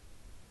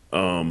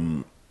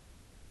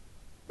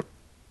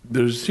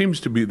 There seems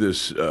to be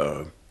this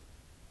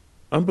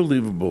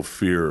unbelievable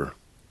fear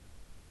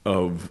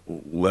of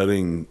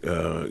letting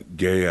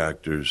gay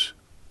actors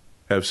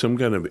have some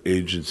kind of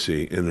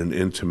agency in an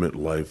intimate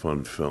life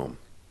on film.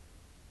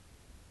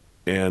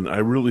 And I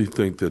really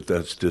think that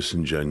that's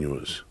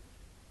disingenuous.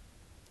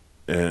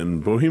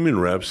 And Bohemian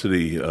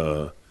Rhapsody,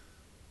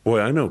 boy,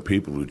 I know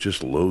people who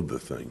just loathe the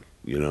thing,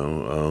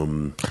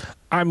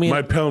 I mean,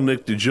 My pal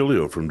Nick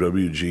DiGilio from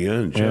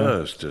WGN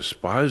just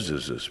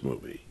despises this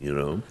movie,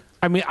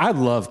 I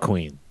love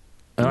Queen,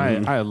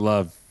 and I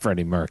love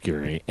Freddie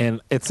Mercury, and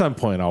at some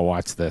point I'll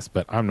watch this,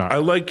 but I'm not. I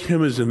like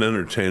him as an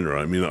entertainer.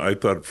 I mean, I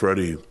thought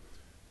Freddie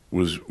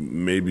was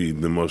maybe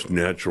the most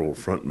natural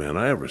frontman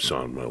I ever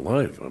saw in my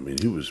life. I mean,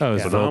 he was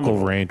his phenomenal.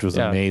 vocal range was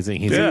Yeah. amazing.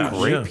 He's a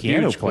great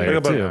piano Huge player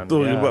Like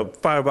too. about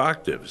 5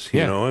 octaves,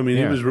 Yeah, I mean,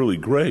 he yeah. was really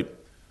great.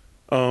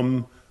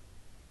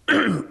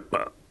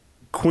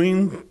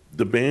 Queen,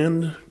 the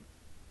band,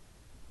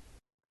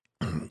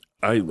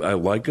 I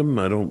like him.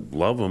 I don't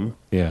love him,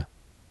 Yeah,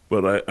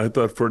 but I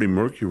thought Freddie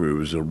Mercury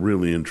was a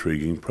really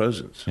intriguing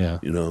presence. Yeah.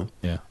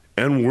 Yeah,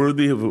 and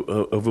worthy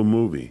of a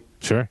movie.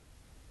 sure.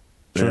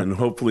 And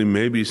hopefully,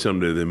 maybe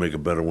someday they make a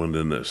better one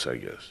than this. I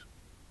guess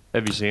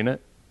Have you seen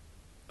it?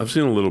 I've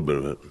seen a little bit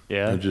of it.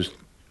 Yeah?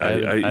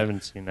 I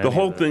haven't seen the any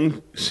whole of it.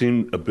 thing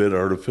seemed a bit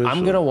artificial.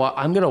 I'm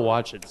gonna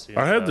watch it. Soon.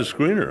 I had the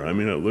screener. I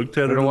mean, I looked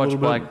at I'm it. gonna a watch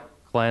little Black bit.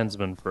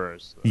 Klansman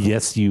first.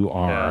 Yes, you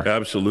are.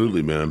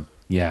 Absolutely, man.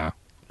 Yeah,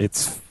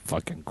 it's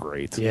fucking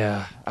great.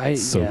 Yeah,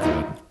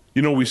 So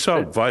good. We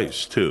saw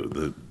Vice too.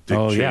 The Dick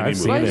Oh, Cheney yeah, I've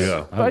seen movie. it.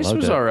 Yeah. I Vice loved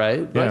was it. all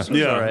right. Vice was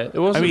Yeah. all right. It I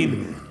wasn't.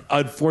 mean,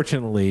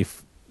 unfortunately,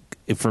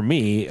 for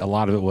me, a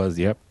lot of it was,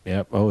 yep.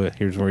 Oh,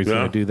 here's where he's Yeah.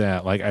 going to do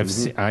that. Like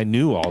I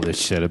knew all this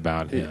shit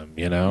about him.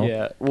 You know.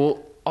 Yeah.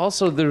 Well,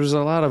 also there's a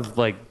lot of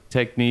like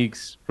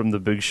techniques from The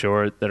Big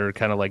Short that are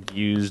kind of like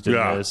used in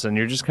Yeah. this, and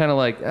you're just kind of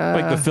like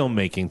Like the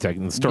filmmaking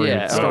technique,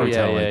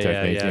 storytelling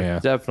technique. Yeah.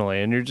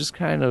 definitely. And you're just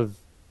kind of,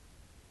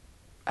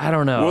 I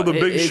don't know. Well, the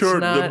It's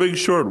Big not-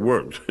 Short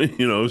worked,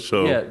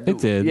 so Yeah, It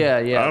did. Yeah,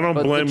 yeah. I don't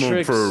but the blame him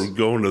tricks- for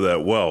going to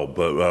that well,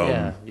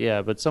 but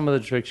yeah. But some of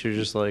the tricks are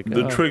just like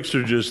the tricks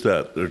are just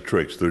that. They're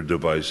tricks. They're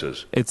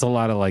devices. It's a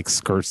lot of like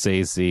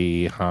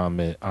Scorsese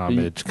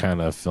homage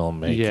kind of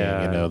filmmaking.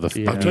 Yeah, You know,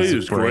 the yeah. I'll tell you music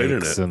who's great in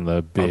breaks it. and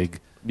the big.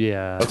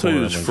 Yeah. I'll tell you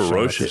who's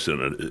Foreman shot ferocious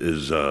in it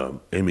is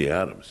Amy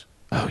Adams.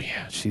 Oh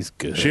yeah, she's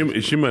good.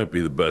 She might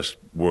be the best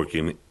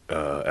working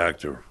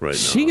actor right now.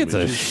 She gets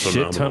a she's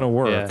shit ton of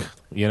work. Yeah.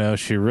 You know,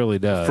 she really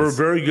does. for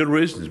very good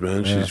reasons,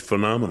 man. Yeah. She's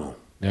phenomenal.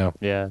 yeah.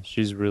 Yeah,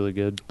 she's really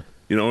good.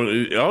 You know,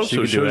 it also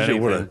could do shows you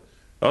what. anything.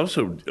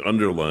 Also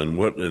underline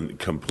what a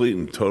complete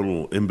and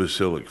total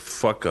imbecilic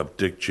fuck up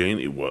Dick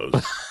Cheney was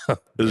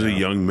as a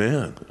young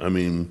man. I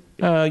mean,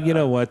 You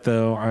know what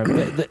though?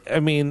 I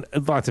mean,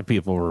 lots of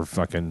people were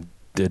fucking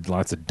did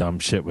lots of dumb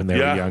shit when they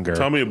were yeah. younger.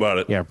 Tell me about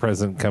it. Yeah,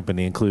 present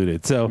company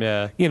included. So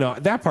Yeah. you know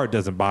that part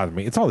doesn't bother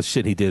me. It's all the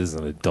shit he did as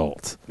an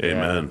adult.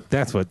 Amen.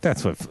 That's what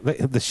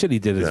the shit he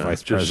did as Yeah,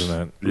 vice just-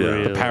 president.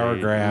 yeah. The power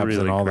Really, grabs really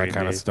and all that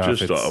kind of creepy. stuff.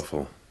 Just It's-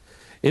 awful.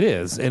 It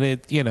is, and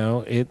he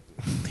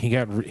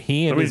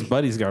and his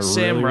buddies got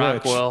Sam really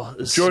rich. Rockwell.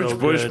 Is George so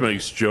Bush good.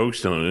 makes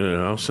jokes on it.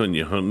 I'll send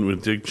you hunting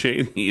with Dick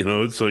Cheney. You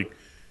know, it's like,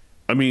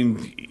 I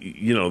mean,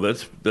 you know,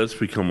 that's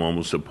become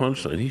almost a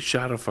punchline. He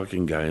shot a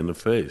fucking guy in the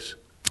face.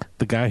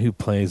 The guy who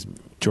plays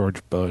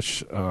George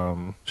Bush.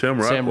 Sam Sam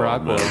Rockwell.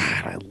 Rockwell.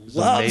 man.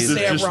 Love amazing.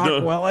 Sam Just no-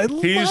 Rockwell. I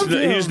he's love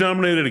him. he's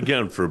nominated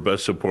again for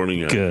best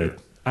supporting actor. Good.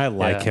 I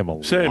like Yeah. him a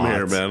lot. Same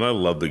here, man. I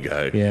love the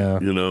guy. Yeah,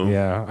 you know.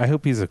 Yeah, I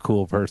hope he's a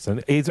cool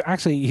person. He's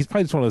probably just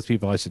one of those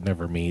people I should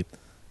never meet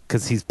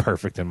because he's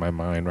perfect in my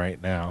mind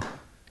right now.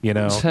 You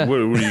know.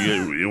 What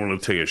you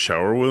want to take a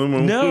shower with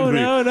him? No,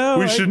 no.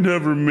 We should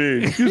never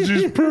meet because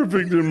he's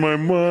perfect in my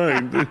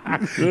mind.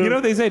 You know,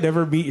 they say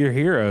never meet your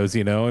heroes,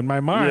 you know. In my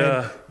mind,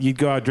 Yeah. you'd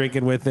go out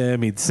drinking with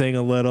him, he'd sing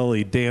a little,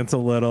 he'd dance a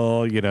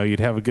little, you know,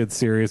 you'd have a good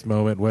serious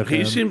moment with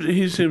him.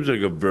 He seems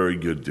like a very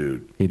good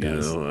dude. He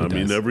does. You know? He I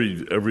mean,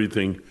 does.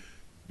 everything.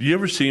 Do you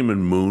ever see him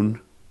in Moon?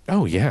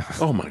 Oh, yeah.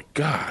 Oh my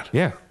God,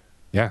 Yeah.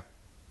 Yeah.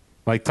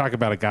 Like, talk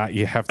about a guy,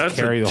 you have to that's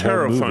carry a the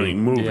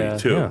terrifying whole movie. Yeah.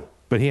 too. Yeah.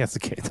 But he has to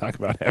talk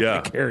about having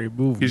Yeah. to carry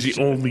movies. He's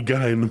the only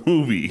guy in the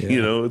movie. Yeah.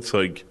 You know, it's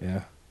like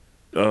Yeah.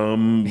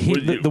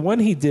 what The one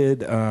he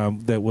did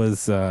that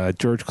was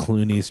George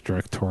Clooney's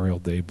directorial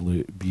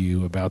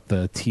debut about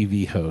the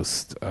TV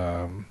host.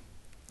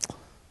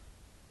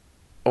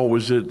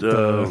 was it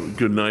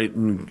Good Night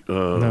and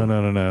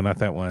No, not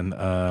that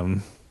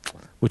one.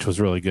 Which was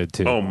really good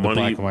too. Oh, The money,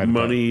 black and white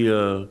money.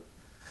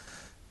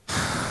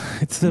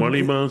 It's the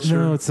Money Monster?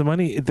 No, it's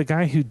the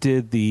guy who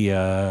did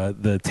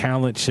the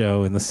talent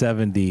show in the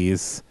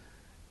 70s,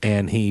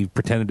 and he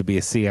pretended to be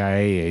a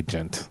CIA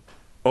agent.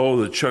 Oh,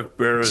 the Chuck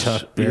Barris.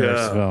 Chuck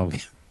Barris Yeah. film.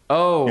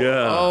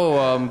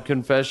 Yeah.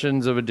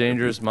 Confessions of a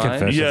Dangerous Mind.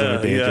 Confessions Yeah,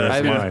 of a Dangerous yeah. I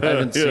haven't, Mind. I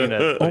haven't seen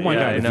it. Oh my Yeah,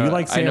 god! I If know, you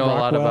like Sam I know Rockwell, a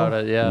lot about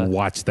it. Yeah.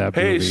 watch that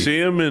Hey, movie. see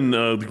him in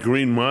the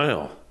Green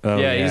Mile. Oh,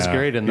 yeah, he's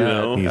great in that. You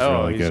know? He's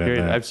really good at great.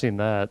 that. I've seen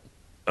that.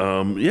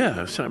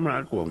 Yeah, Sam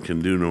Rockwell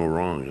can do no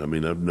wrong. I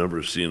mean, I've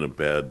never seen a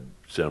bad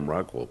Sam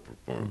Rockwell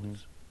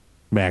performance.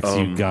 Max,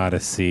 you gotta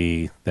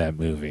see that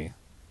movie.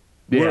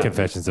 Yeah.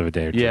 Confessions of a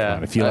Dangerous Yeah.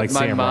 Mind. If you like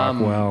my Sam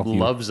mom Rockwell,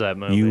 loves that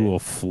movie. you will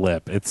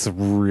flip. It's a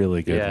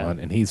really good Yeah. one,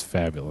 and he's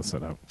fabulous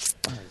in it.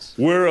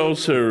 Where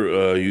else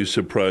are you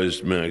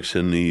surprised, Max,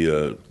 in the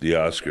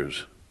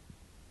Oscars?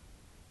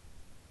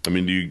 I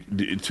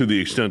mean, to the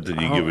extent that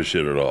you give a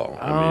shit at all?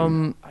 I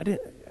mean, I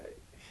didn't.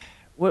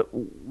 What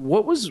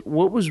was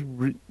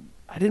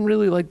I didn't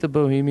really like the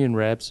Bohemian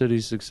Rhapsody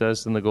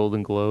success in the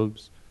Golden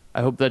Globes.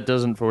 I hope that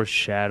doesn't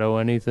foreshadow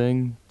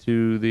anything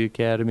to the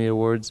Academy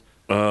Awards.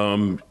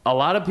 A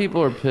lot of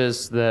people are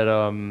pissed that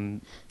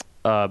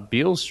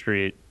Beale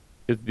Street,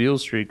 if Beale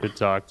Street Could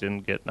Talk,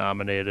 didn't get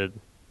nominated.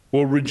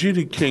 well,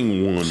 Regina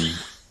King won.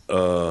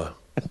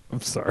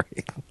 I'm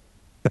sorry.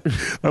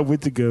 I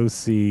went to go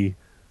see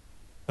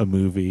a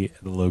movie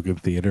at the Logan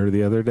Theater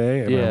the other day,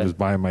 and I Yeah. was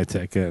buying my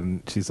ticket,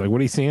 and she's like, "What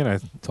are you seeing?" I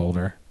told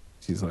her.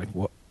 She's like,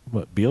 "What?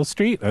 Beale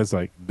Street?" I was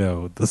like,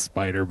 "No, the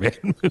Spider-Man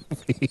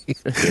movie."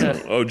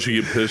 Oh, did she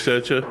get pissed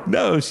at you?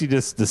 No, she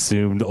just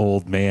assumed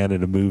old man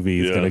in a movie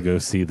is Yeah. going to go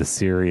see the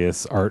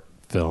serious art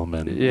film,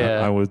 and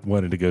Yeah.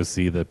 wanted to go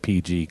see the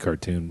PG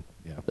cartoon.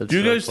 Yeah, That's Do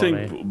you so guys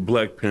funny. think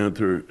Black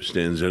Panther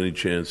stands any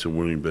chance of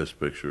winning Best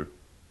Picture?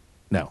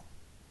 no,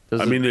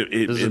 Does I it-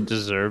 mean, does it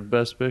deserve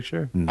Best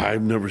Picture?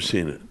 I've never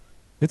seen it.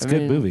 it's a I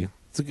good mean- movie.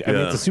 I mean,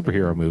 it's a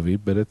superhero movie,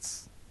 but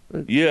it's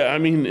Yeah, I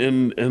mean,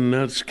 and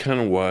that's kind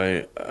of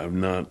why I've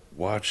not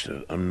watched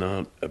it. I'm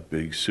not a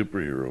big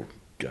superhero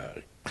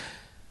guy.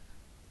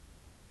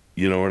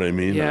 You know what I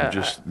mean? Yeah, I'm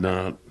just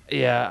not.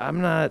 Yeah,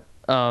 I'm not.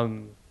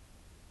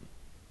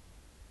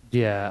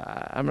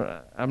 Yeah, I'm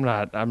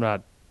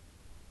not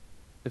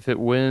If it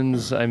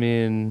wins, I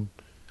mean,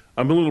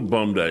 I'm a little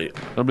bummed.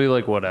 it'll be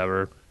like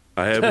whatever.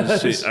 I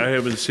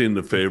haven't seen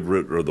The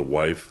Favorite or The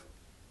Wife,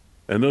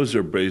 and those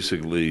are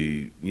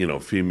basically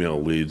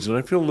female leads, and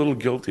I feel a little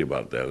guilty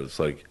about that. It's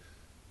like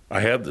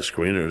I have the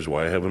screeners.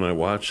 Why haven't I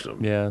watched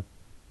them? Yeah.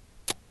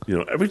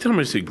 Every time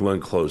I see Glenn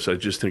Close, I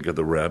just think of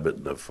the rabbit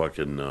and the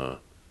fucking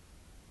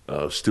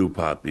stew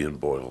pot being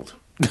boiled.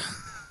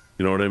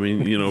 You know what I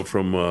mean?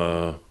 From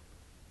what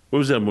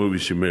was that movie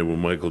she made with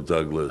Michael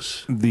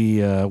Douglas?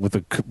 The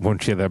when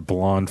she had that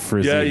blonde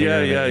frizzy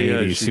hair in the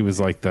 80s. She was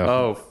like the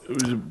It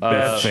was a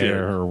bad shit.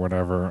 fair or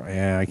whatever.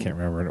 Yeah, I can't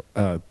remember.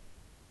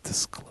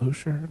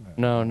 Disclosure?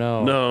 No.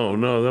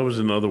 No, that was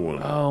another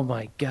one. Oh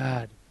my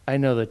God, I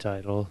know the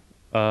title.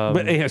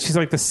 But yeah, she's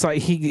like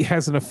he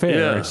has an affair.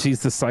 Yeah. And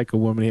she's the psycho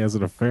woman he has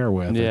an affair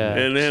with. Yeah.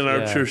 And then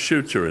Archer Yeah.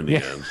 shoots her in the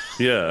end.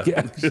 Yeah.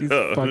 Yeah, she's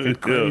fucking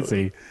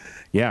crazy.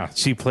 Yeah,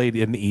 she played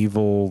an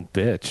evil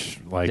bitch,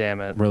 like, Damn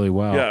it. really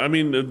well. Yeah, I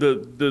mean,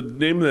 the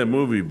name of that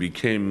movie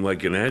became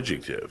like an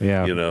adjective.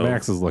 Yeah,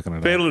 Max is looking at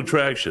it. Fatal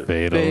Attraction.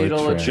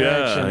 Fatal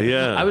Attraction.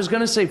 Yeah. I was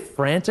gonna say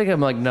Frantic.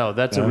 I'm like, no,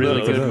 that's a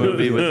really good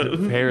movie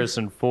with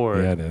Harrison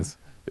Ford, Yeah, it is.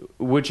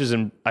 which is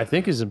I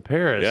think is in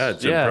Paris. Yeah,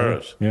 it's in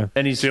Paris. Yeah.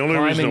 And he's It's the only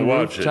reason to climbing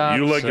watch it. You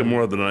rooftops like it and-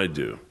 more than I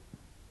do.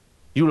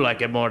 You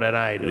like it more than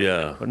I do.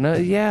 Yeah. But no,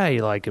 yeah,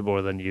 you like it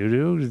more than you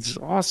do. It's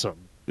awesome.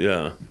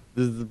 Yeah.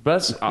 The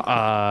best,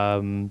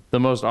 the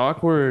most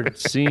awkward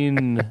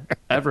scene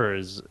ever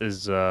is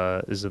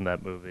in that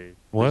movie.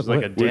 What? There's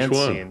like a Which dance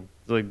one? scene,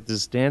 like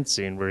this dance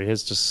scene where he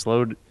has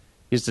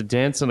to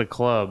dance in a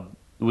club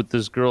with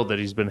this girl that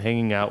he's been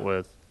hanging out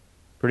with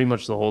pretty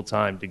much the whole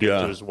time to get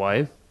Yeah. to his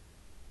wife.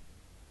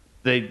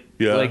 They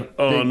Yeah. like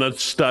and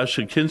that's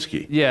Stasha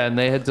Kinski. yeah, and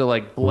they had to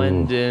like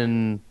blend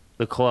in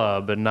the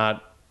club and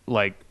not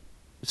like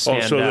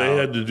stand So out. they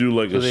had to do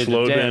like So a they had to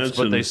slow dance, dance.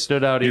 but and they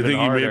stood out you even think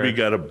harder. he maybe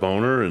got a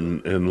boner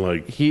and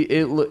like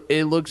It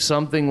looked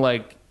something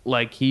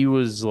like he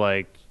was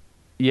like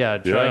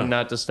trying Yeah.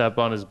 not to step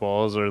on his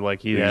balls or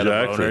like he had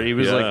a Exactly, boner. He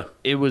was yeah. like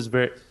it was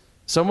very.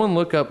 Someone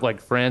look up like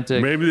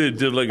frantic, maybe they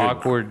did like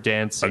awkward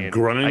dance scene. a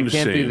grind I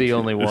can't be scene. the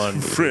only one.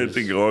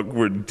 Frantic,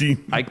 awkward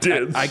dance.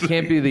 I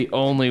can't be the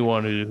only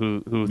one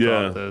who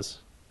Yeah. thought this.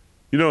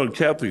 In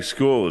Catholic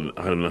school,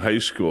 in high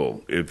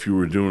school, if you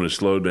were doing a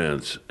slow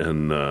dance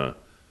and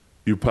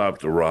you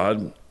popped a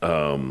rod,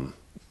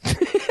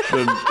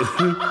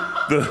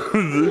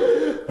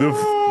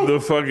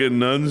 the fucking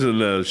nuns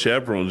and the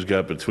chaperones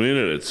got between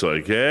it. It's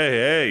like,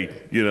 hey,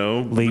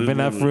 Leave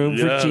enough room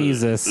for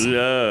Jesus.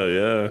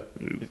 Yeah.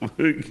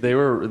 They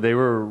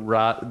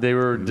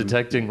were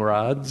detecting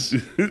rods.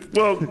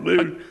 Well,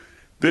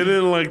 they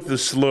didn't like the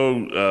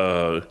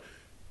slow.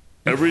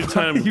 Every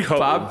time You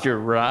popped your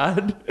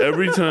rod.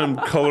 every time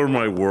Color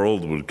My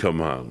World would come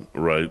on,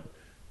 right?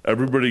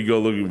 Everybody go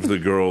looking for the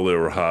girl they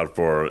were hot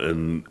for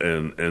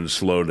and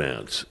slow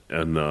dance.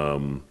 And,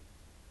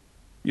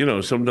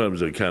 sometimes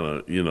they kind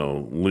of,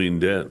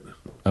 leaned in.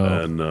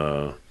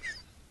 Oh.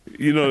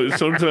 And,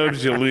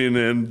 sometimes you lean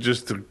in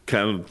just to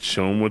kind of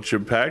show them what you're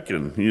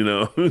packing,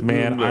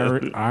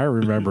 Man, I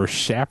remember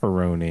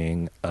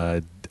chaperoning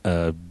a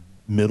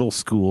middle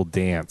school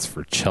dance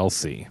for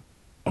Chelsea.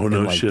 Oh,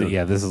 no And, shit.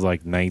 Yeah, this is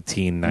like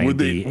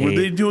 1998. Were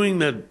they doing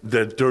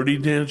that dirty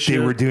dance shit?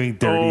 They were doing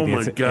dirty oh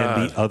dance, my God.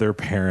 and the other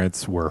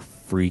parents were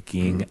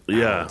freaking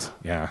Yeah. out.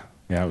 Yeah,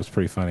 it was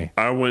pretty funny.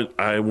 I went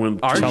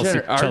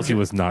Chelsea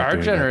was not Our doing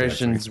that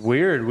generation's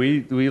weird.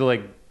 We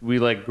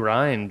like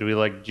grind. We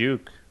like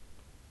juke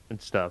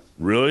and stuff.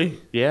 Really?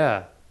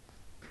 Yeah.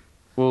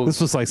 Well,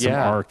 This was like some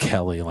yeah. R.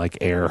 Kelly, like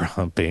air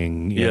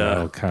humping,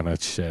 Yeah. kind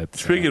of shit.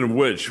 Speaking of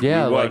which,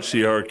 Yeah, we like- watched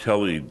the R.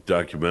 Kelly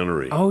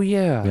documentary. Oh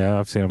yeah. Yeah,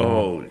 I've seen him. all.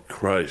 Holy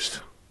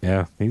Christ.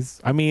 Yeah,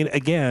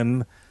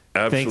 again,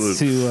 Absolute thanks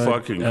to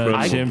fucking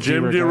criminal. Jim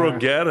Jim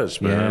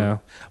DeRogatis, man. Yeah.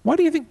 Why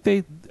do you think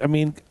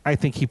I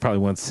think he probably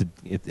wants to.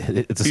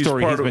 It's a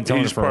story he's been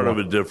telling He's for a part while.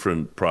 of a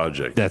different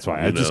project. That's why.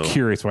 I'm just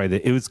curious why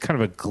it was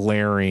kind of a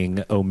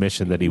glaring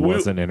omission that he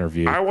wasn't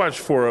interviewed. I watched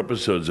 4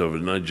 episodes of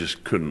it and I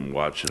just couldn't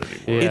watch it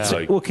anymore. Yeah. It's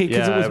like, okay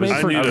because it was made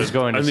for. I was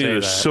going to I need say a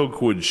that.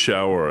 Silkwood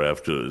shower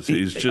after this.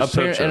 He's just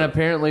And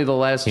apparently the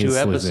last 2 He's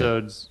legit.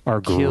 episodes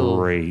Are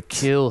great.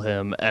 Kill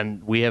him,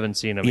 and we haven't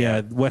seen him Yeah,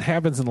 yet. what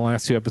happens in the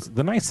last 2 episodes?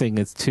 The nice thing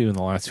is too in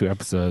the last 2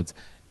 episodes,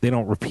 they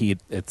don't repeat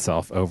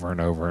itself over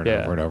and over and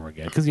Yeah. over and over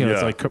again because it's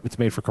Yeah. like it's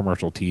made for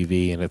commercial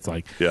TV and it's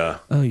like Yeah.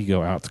 oh you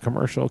go out to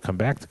commercial, come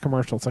back to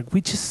commercial. It's like we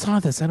just saw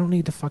this. I don't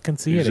need to fucking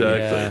see it Exactly.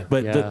 again. Yeah.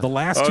 But Yeah. the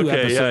last 2 Okay,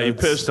 episodes, yeah, he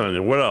pissed on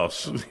you. What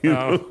else?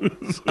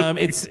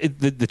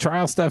 the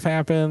trial stuff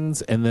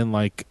happens and then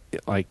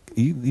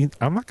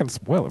I'm not going to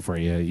spoil it for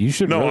you. You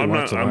should No, really I'm watch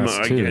not. the I'm last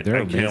not. I 2. can't, They're I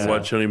can't amazing.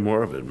 watch any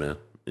more of it, man.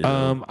 You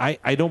know?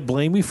 I don't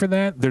blame you for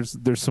that. There's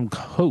some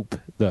hope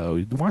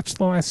though. Watch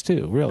the last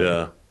 2. Really,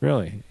 Yeah.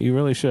 really, you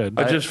really should.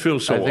 I just feel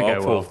so I think I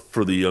awful will.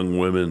 for the young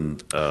women.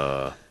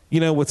 You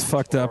know what's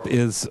fucked up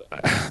is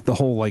the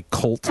whole like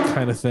cult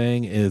kind of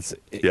thing is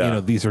Yeah.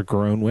 these are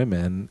grown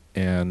women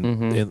and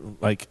Mm-hmm.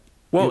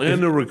 Well,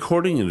 and the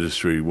recording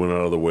industry went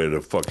out of the way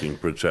to fucking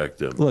protect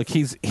him. look,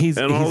 he's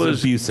And all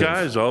his abusive.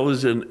 guys, all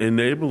his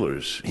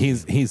enablers.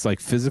 He's like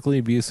physically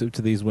abusive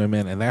to these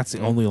women, and that's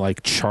the only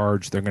like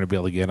charge they're going to be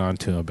able to get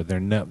onto him. But they're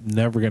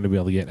never going to be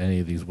able to get any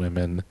of these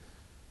women,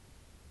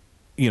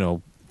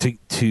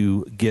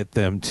 to get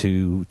them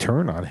to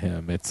turn on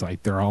him. It's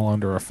like they're all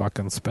under a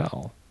fucking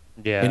spell.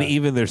 Yeah. And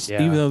even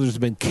though there's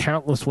been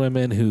countless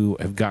women who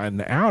have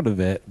gotten out of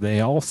it, they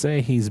all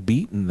say he's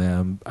beaten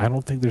them. I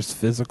don't think there's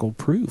physical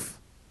proof,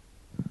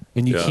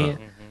 and you Yeah.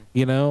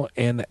 can't,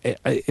 and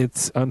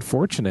it's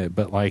unfortunate,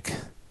 but like,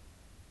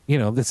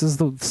 this is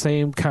the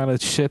same kind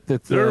of shit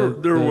that There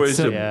are ways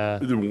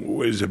that-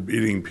 of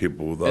beating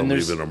people without And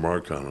there's- leaving a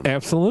mark on them.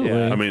 absolutely.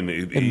 Yeah. I mean,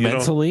 and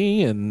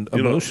mentally and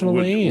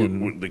emotionally,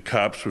 and with the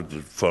cops with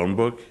the phone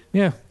book,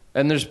 yeah.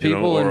 And there's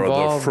people or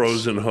involved. the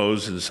frozen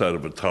hose inside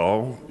of a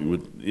towel.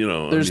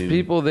 There's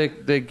people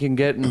that can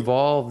get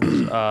involved,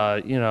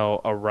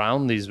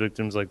 around these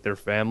victims, like their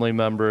family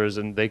members,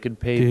 and they could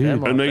pay Dude.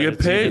 them, and they off, get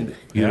paid. It's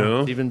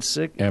Yeah. even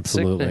sick.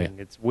 Absolutely. Sickening.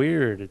 It's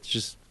weird. It's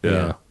just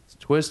Yeah. it's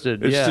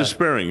twisted. It's yeah.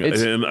 despairing,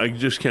 It's- and I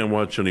just can't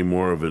watch any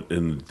more of it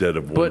in the dead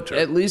of but winter.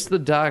 at least the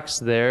doc's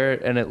there,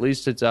 and at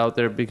least it's out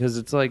there because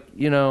it's like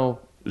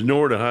There's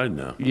nowhere to hide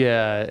now.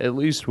 yeah. At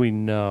least we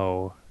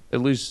know. At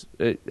least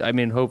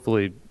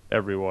hopefully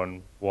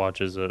everyone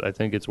watches it. I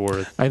think it's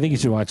worth. I think you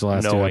should watch the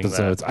last two Knowing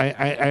episodes. I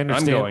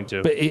understand. going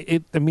to.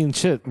 But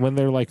shit, when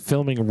they're like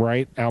filming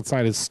right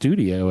outside his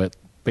studio at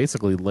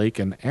basically Lake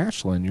and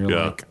Ashland, you're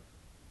Yeah. like,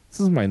 this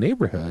is my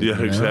neighborhood.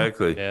 Yeah,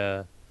 exactly.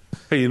 Yeah.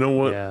 Hey, you know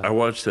what? Yeah. I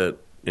watched that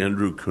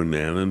Andrew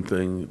Cunanan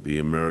thing, the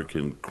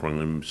American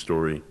crime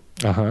story.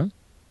 Uh huh.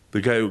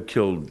 The guy who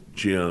killed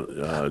Gianni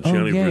yeah.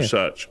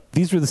 Versace.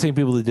 These were the same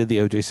people that did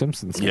the O.J.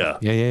 Simpson stuff.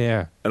 Yeah.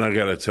 Yeah. And I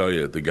got to tell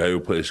you, the guy who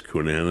plays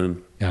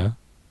Cunanan, Yeah.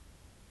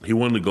 he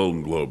won the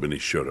Golden Globe, and he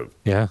should have.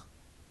 Yeah.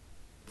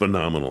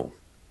 Phenomenal.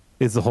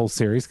 Is the whole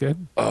series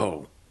good?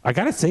 Oh, I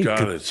gotta say,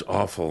 God, it's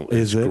awful.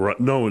 Is it's it?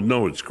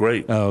 No, it's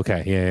great. oh,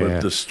 okay. Yeah. but Yeah.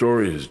 the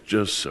story is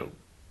just so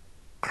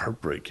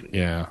heartbreaking.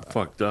 Yeah.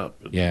 Fucked up.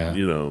 Yeah.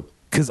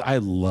 Because I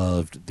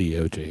loved the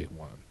O.J.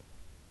 one.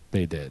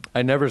 They did.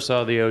 I never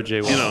saw the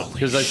OJ one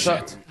because I saw.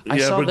 I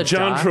Yeah, saw but the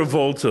John doc.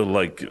 Travolta,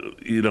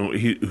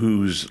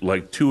 who's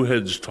like 2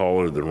 heads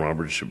taller than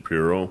Robert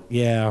Shapiro,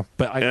 Yeah,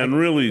 but and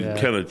really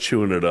kind of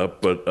chewing it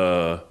up. But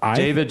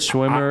David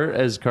Schwimmer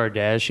as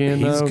Kardashian.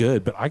 he's though.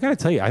 good. But I gotta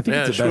tell you, I think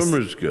yeah, it's the best.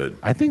 Schwimmer's good.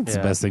 I think it's the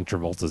Yeah. best thing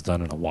Travolta's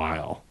done in a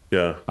while.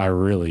 Yeah, I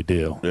really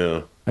do.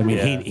 yeah, I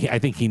mean, Yeah. I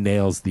think he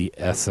nails the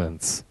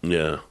essence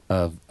yeah.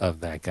 of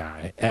that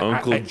guy.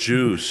 Uncle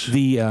Juice.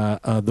 The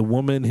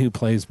woman who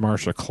plays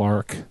Marsha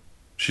Clark,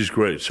 She's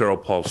great. Sarah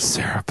Paulson.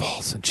 Sarah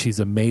Paulson,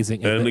 she's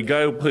amazing. And the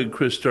guy who played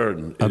Chris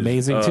Darden. Is,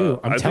 Amazing, too.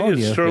 I'm I telling think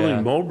it's you. Sterling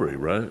Yeah. Mowbray,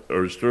 right?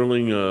 Or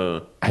Sterling.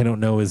 I don't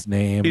know his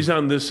name. He's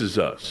on This Is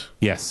Us.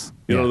 yes,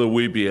 You yeah. know, the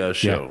weepy ass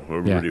show where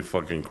Yeah. everybody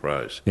fucking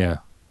cries. yeah.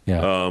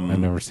 I've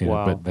never seen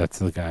Wow. it, but that's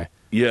the guy.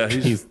 Yeah,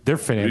 They're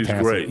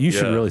fantastic. great, You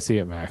should yeah. really see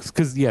it, Max.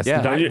 Because yes,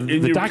 Yeah. the, And the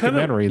you're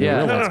documentary, kinda- the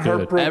real yeah. one's kinda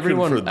good.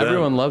 heartbroken for them,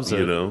 Everyone loves it.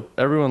 You know,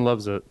 Everyone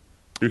loves it.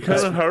 you're kind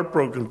of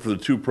heartbroken for the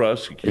 2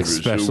 prosecutors,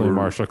 Especially who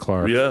were, Marsha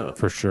Clark. Yeah.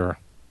 for sure.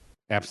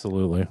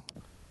 Absolutely.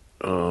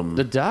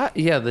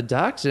 The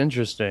doc's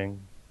interesting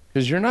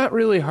because you're not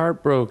really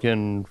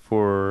heartbroken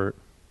for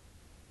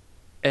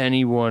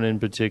anyone in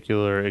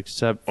particular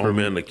except for Oh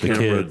man, the camera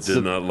kids.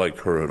 did not like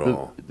her at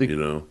all. the- You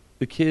know,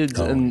 the kids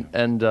Oh,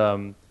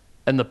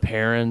 and the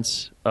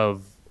parents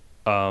of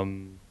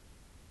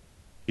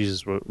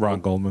Jesus what,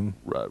 Ron Goldman.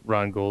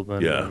 Ron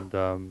Goldman Yeah.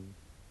 and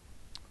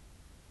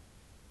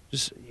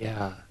just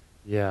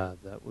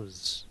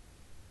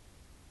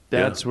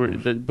that's where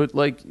but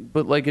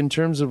like in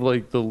terms of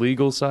like the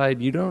legal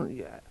side you don't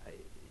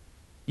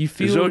you is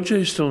feel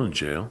OJ still in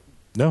jail?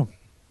 No.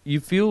 you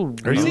feel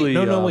Or is he? really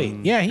No, wait.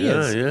 Yeah, he yeah,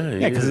 is. yeah, he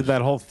because is. of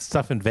that whole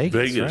stuff in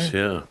Vegas. Vegas, right?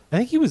 yeah, I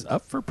think he was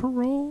up for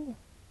parole.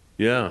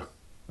 yeah.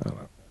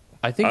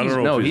 I think I he's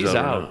don't know no if he's he's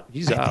out or out not.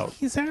 he's I think out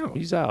he's out.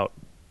 he's out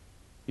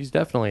he's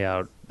definitely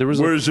out there was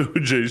Where's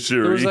OJ,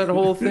 Siri? there was that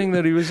whole thing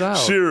that he was out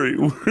Siri,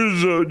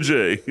 where's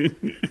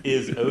OJ?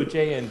 Is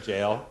OJ in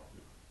jail?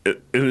 And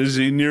is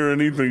he near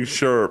anything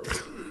sharp?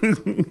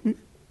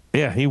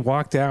 Yeah, he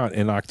walked out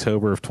in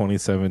October of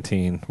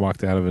 2017.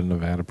 Walked out of a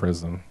Nevada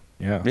prison.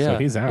 Yeah, so Yeah,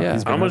 he's out. yeah.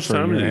 He's been How out much for a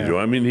time year did and he a do?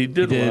 half. I mean, he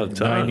did He a lot of did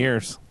time. 9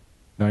 years.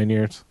 9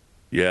 years.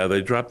 Yeah,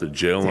 they dropped the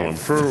jail on him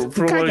The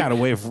for guy like. got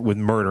away with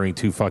murdering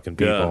 2 fucking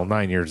people. Yeah.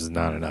 9 years is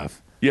not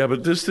enough. Yeah,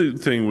 but this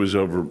thing was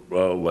over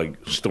like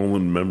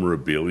stolen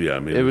memorabilia. I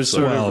mean, It was it's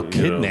sort like, of- Well,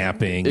 you know,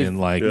 kidnapping If- and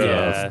like,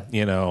 yeah.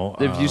 if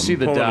if you see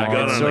the pulling a doc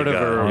gun it's on sort the of a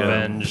guy, yeah.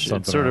 revenge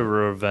Something it's sort like- of a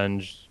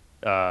revenge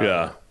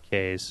Yeah.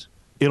 case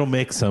it'll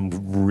make some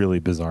really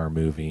bizarre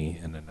movie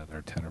in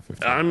another 10 or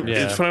 15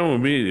 years. It's fine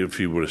with me if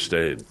he would have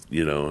stayed.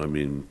 You know, I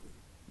mean,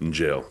 in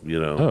jail. You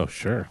know. Oh,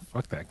 sure.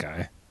 Fuck that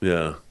guy.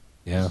 Yeah.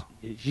 Yeah.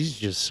 he's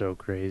just so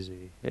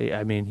crazy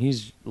I mean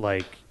he's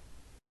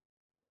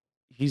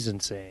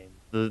insane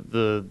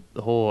the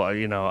whole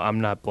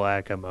I'm not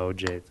black I'm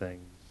OJ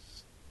thing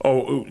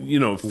Oh,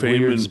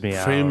 Weirds me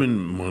out. fame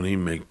and money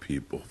make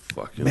people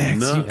fucking Max,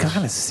 nuts. you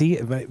gotta see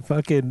it. But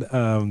fucking,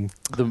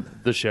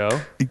 The show.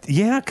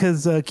 yeah,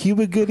 because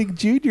Cuba Gooding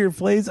Jr.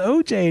 plays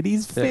OJ, and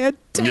he's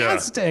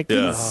fantastic.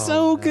 Yeah. He's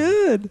so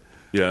good.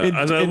 Yeah, And,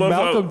 I and love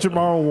Malcolm how,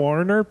 Jamal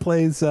Warner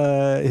plays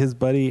his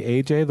buddy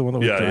AJ, the one that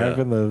was Yeah, yeah.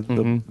 driving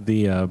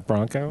the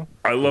Bronco.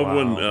 I love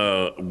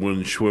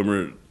when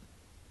Schwimmer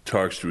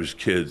talks to his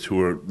kids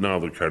who are now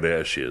the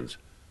Kardashians.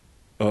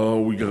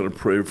 Oh, we gotta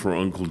pray for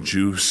Uncle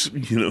Juice.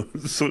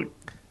 It's like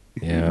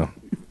Yeah.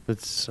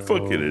 That's so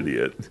fucking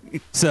idiot.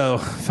 So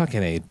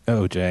fucking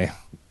OJ.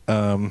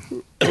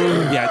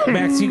 Yeah,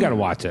 Max, you got to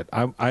watch it.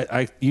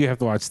 You have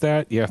to watch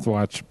that. You have to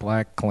watch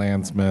Black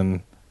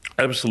Klansman.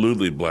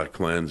 Absolutely, Black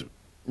Klansman.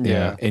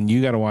 Yeah, and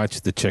you got to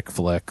watch the chick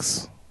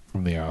flicks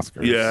from the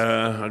Oscars.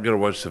 Yeah, I gotta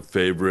watch The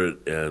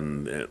Favorite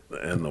and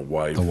The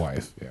Wife. The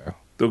Wife. Yeah.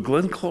 Though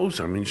Glenn Close,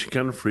 I mean, she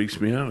kind of freaks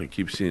me out. I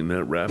keep seeing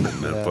that rabbit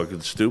in that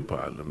fucking stew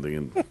pot. I'm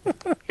thinking,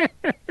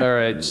 All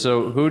right,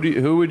 so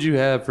who would you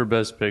have for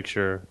Best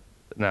Picture?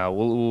 Now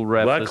we'll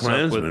wrap Black this up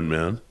Klansman, with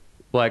man.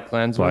 Black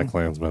Klansman. Black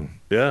Klansman.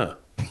 Yeah,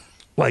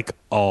 Like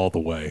all the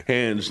way.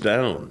 hands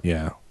down.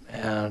 Yeah.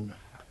 Man,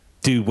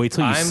 Dude, wait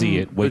till you I'm see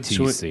it. Wait till you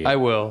between- see it. I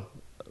will.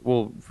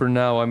 Well, for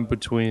now, I'm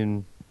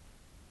between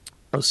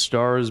A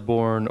Star Is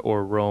Born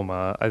or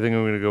Roma. I think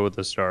I'm going to go with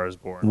A Star Is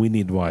Born. We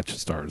need to watch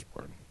Stars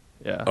Born.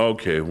 Yeah.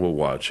 Okay, we'll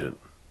watch it.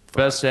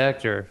 Best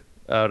actor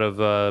out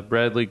of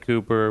Bradley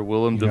Cooper,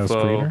 Willem You have a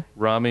Dafoe, screener?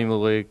 Rami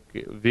Malek,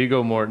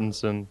 Viggo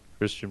Mortensen,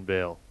 Christian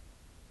Bale.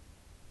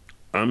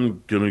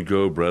 I'm gonna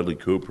go Bradley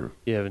Cooper.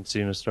 You haven't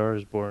seen A Star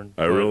Is Born.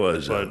 I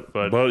realize that.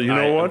 But you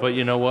know what? But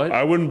you know what?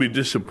 I wouldn't be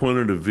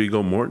disappointed if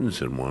Viggo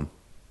Mortensen won.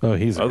 Oh,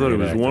 he's a I thought it great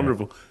was actor.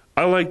 wonderful.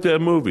 I like that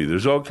movie.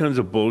 There's all kinds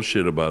of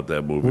bullshit about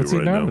that movie What's he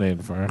right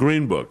nominated for? now.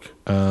 Green Book.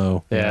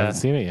 Oh, yeah. I Yeah. haven't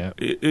seen it yet.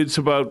 It's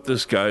about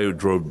this guy who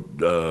drove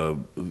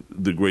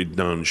the great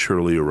Don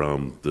Shirley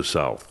around the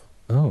South,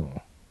 Oh.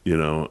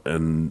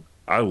 and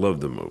I love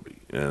the movie.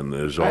 And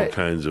there's all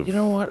kinds of You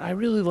know what? I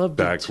really loved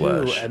it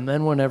backlash. too. And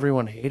then when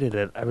everyone hated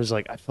it, I was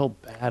like, I felt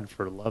bad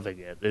for loving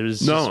it. It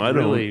was No, just I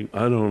really, don't.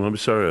 I don't. I'm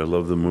sorry. I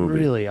love the movie.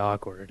 really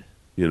awkward.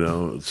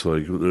 It's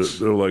like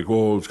they're like,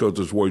 oh, it's got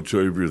this white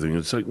savior thing.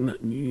 It's like,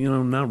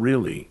 not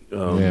really.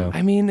 Yeah.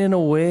 I mean, in a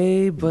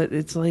way, but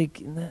it's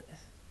like,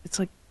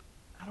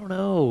 I don't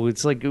know.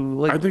 It's like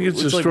I think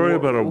it's a story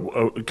about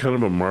a kind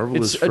of a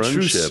marvelous it's a friendship.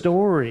 true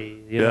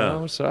story, you Yeah.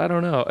 know. So I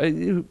don't know.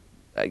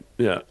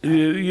 Yeah,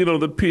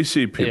 the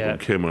PC people Yeah.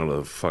 came out of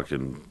the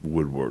fucking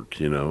woodwork.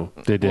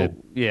 They did.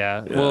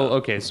 Yeah. Well,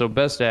 okay. So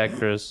best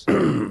actress,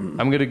 I'm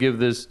gonna give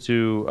this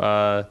to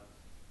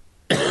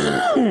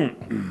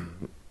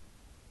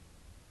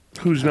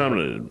Who's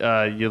nominated?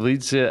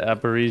 Yalitza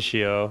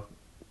Aparicio.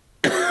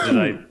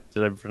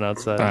 Did I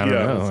pronounce that? I don't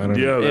know. I don't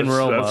know. Yeah, In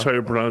Roma. that's how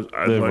you pronounce.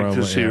 I'd In like to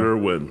Roma, see yeah. her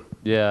win.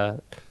 Yeah.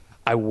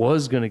 I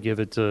was gonna give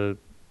it to.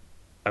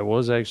 I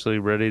was actually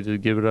ready to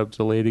give it up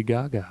to Lady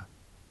Gaga.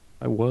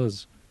 I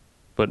was,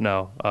 but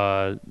no.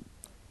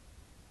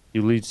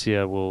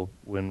 Yalitza will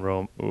win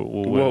Rome.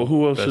 Will win Well,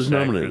 who else Best is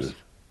nominated?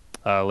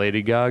 Actress.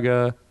 Lady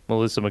Gaga,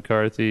 Melissa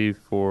McCarthy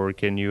for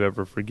 "Can You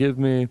Ever Forgive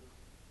Me,"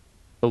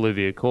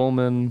 Olivia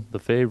Colman, The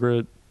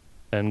Favorite,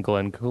 and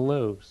Glenn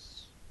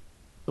Close,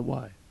 The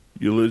Wife.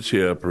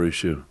 Yalitza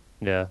Aparicio.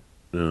 Yeah.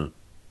 Yeah.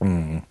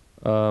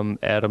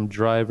 Adam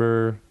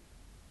Driver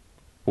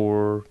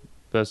for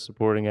Best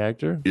Supporting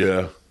Actor.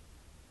 Yeah.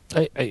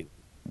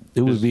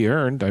 It would be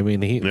earned. I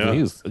mean, he Yeah.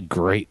 was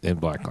great in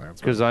Black Klansman.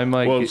 Because I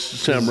might. Well, it's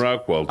Sam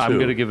Rockwell too. I'm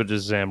gonna give it to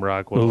Sam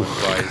Rockwell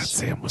twice.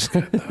 Sam was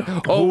good.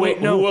 Though. Oh Who-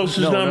 wait, no. who else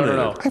is no, nominated?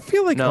 No, no, I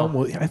feel like no.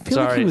 almost. I feel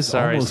Sorry, like he was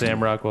sorry, almost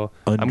Sam Rockwell.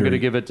 I'm under- gonna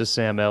give it to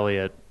Sam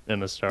Elliott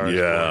in A Star Is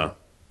Yeah. Born.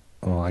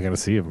 Oh, I got to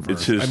see him first.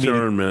 It's his I mean,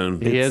 turn,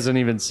 man. He hasn't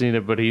even seen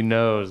it, but he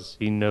knows.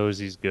 He knows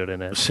he's good in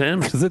it.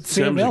 Sam, 'Cause it's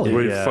Sam Sam's a Elliott.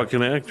 great Yeah.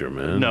 fucking actor,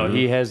 man. No,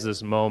 he has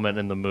this moment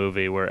in the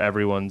movie where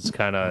everyone's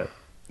kind of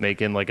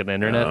making like an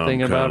internet I'm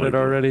thing about kinda- it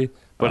already,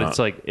 but it's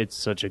like it's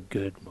such a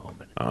good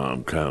moment.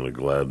 I'm kind of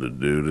glad the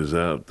dude is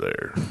out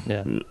there.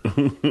 Yeah,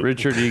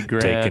 Richard E.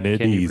 Grant, taking it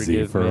Can You easy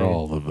Forgive for Me?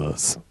 all of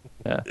us.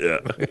 Yeah. Yeah.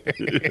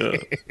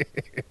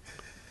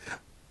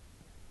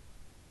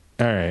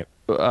 All right.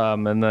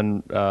 And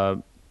then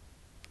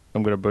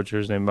I'm gonna butcher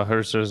his name,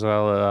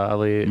 Mahershala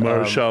Ali.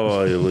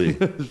 Mahershala Ali.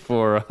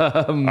 For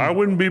I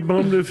wouldn't be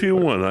bummed if he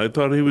won. I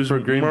thought he was for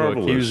Green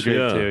marvelous. Book, he was great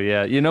yeah. too.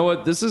 Yeah, you know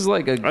what? This is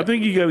like a. I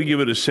think you got to give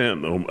it a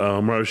Sam. Though.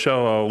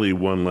 Mahershala Ali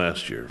won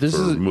last year This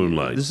for is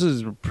Moonlight. This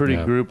is a pretty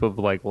Yeah. group of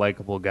like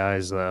likable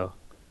guys, though.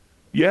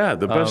 Yeah,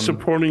 the best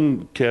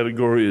supporting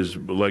category is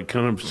like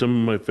kind of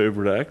some of my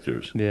favorite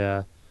actors.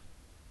 Yeah,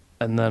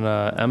 and then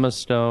Emma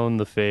Stone,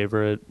 The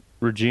Favorite,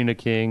 Regina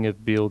King, If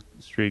Beale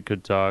Street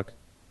Could Talk,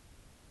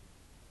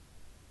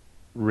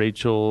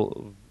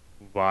 Rachel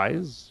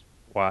Weisz,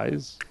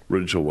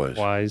 Rachel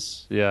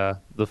Weisz. yeah,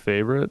 The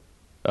Favorite,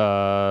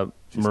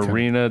 She's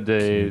Marina kinda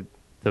de cute.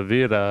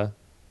 Tavira,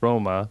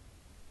 Roma,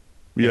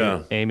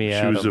 Yeah, Amy she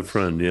Adams, was a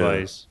friend. Yeah,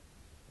 Vice.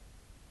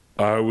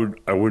 I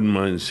wouldn't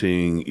mind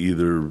seeing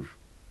either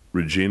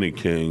Regina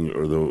King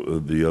or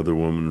the other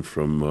woman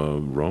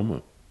from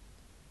Roma.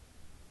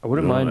 I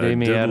wouldn't mind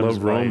Amy did Adams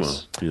love Roma.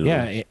 Vice. You know?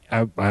 Yeah,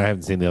 I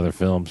haven't seen the other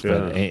films,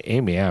 but Yeah.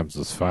 Amy Adams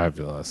was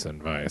fabulous in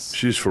Vice.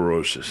 She's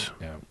ferocious.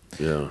 Yeah.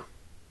 Yeah.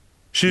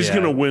 She's Yeah,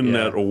 going to win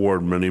yeah. that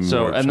award many more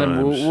So, times. and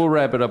then we'll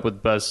wrap it up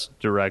with Best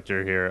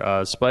Director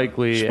here. Spike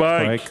Lee,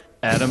 Spike.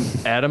 Adam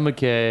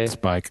McKay,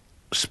 Spike.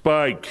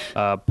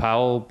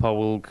 Paul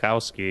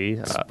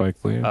Pawlikowski,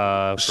 Spike Lee.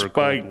 for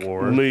Spike Cold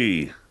War,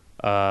 Lee.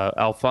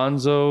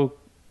 Alfonso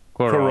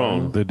Cuarón,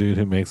 Cuarón. The dude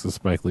who makes the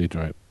Spike Lee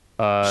joint.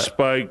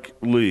 Spike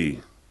Lee.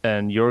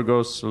 and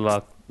Yorgos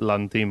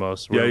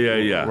Lanthimos.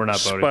 Yeah. We're not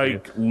voting for you.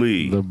 Spike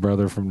Lee. The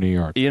brother from New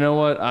York. You know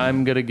what?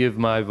 I'm gonna give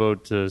my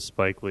vote to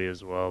Spike Lee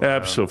as well.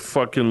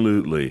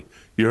 Absolutely.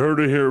 You heard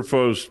it here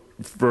first,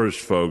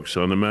 folks,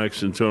 on the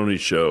Max and Tony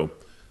show.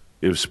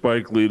 If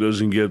Spike Lee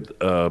doesn't get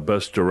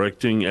Best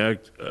Directing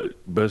Act,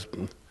 Best...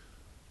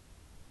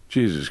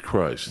 Jesus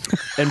Christ.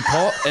 And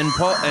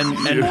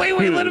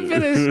wait, let him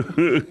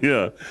finish.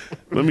 Yeah.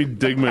 Let me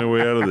dig my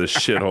way out of this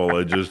shithole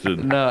I just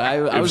did. No,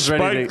 I If was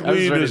ready Spike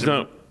Lee does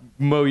not...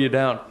 mow you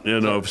down. You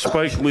know, if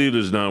Spike Lee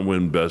does not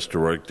win Best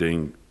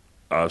Directing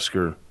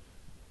Oscar,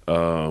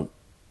 fuck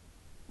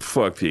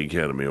the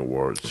Academy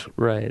Awards.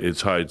 Right.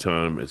 It's high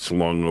time. It's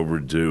long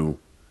overdue.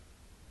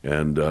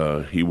 And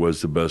he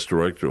was the best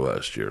director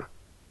last year.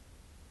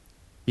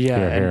 Yeah,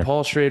 Hear, and hear.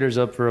 Paul Schrader's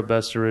up for a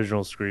Best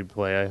Original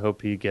Screenplay. I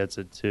hope he gets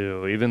it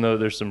too, even though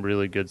there's some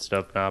really good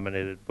stuff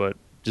nominated. But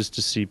just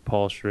to see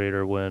Paul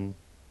Schrader win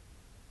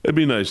It'd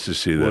be nice to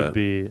see would that.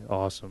 be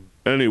awesome.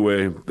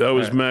 Anyway, that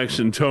was All right. Max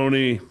and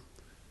Tony.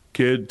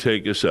 Kid,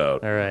 take us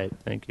out. All right,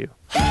 thank you.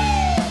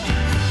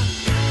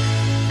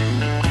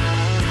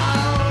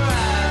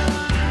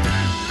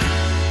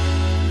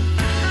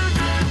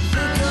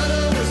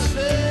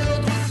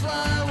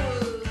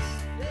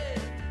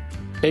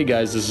 Hey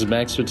guys, this is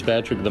Max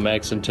Fitzpatrick of the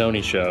Max and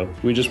Tony Show.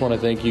 We just want to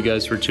thank you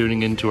guys for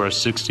tuning in to our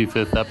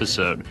 65th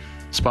episode.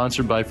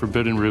 Sponsored by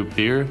Forbidden Root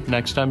Beer.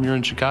 Next time you're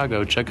in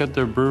Chicago, check out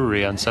their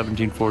brewery on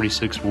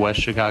 1746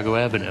 West Chicago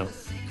Avenue.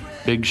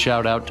 Big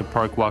shout out to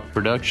Park Walk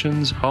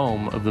Productions,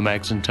 home of the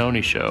Max and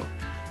Tony Show.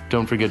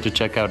 Don't forget to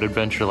check out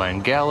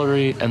Adventureland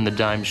Gallery and the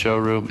Dime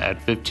Showroom at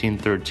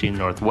 1513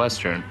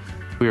 Northwestern.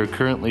 We are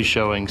currently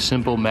showing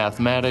Simple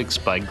Mathematics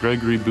by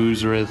Gregory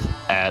Boozerith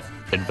at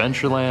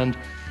Adventureland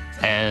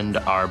and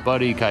our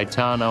buddy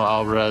Caetano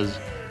Alvarez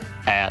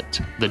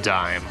at the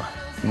Dime.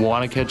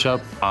 Want to catch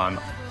up on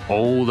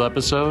old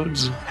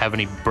episodes? Have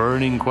any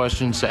burning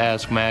questions to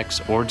ask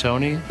Max or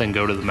Tony? Then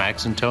go to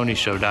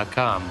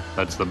themaxandtonyshow.com.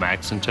 That's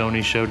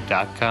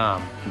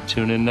themaxandtonyshow.com. And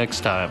tune in next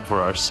time for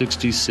our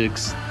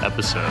 66th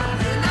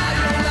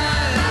episode.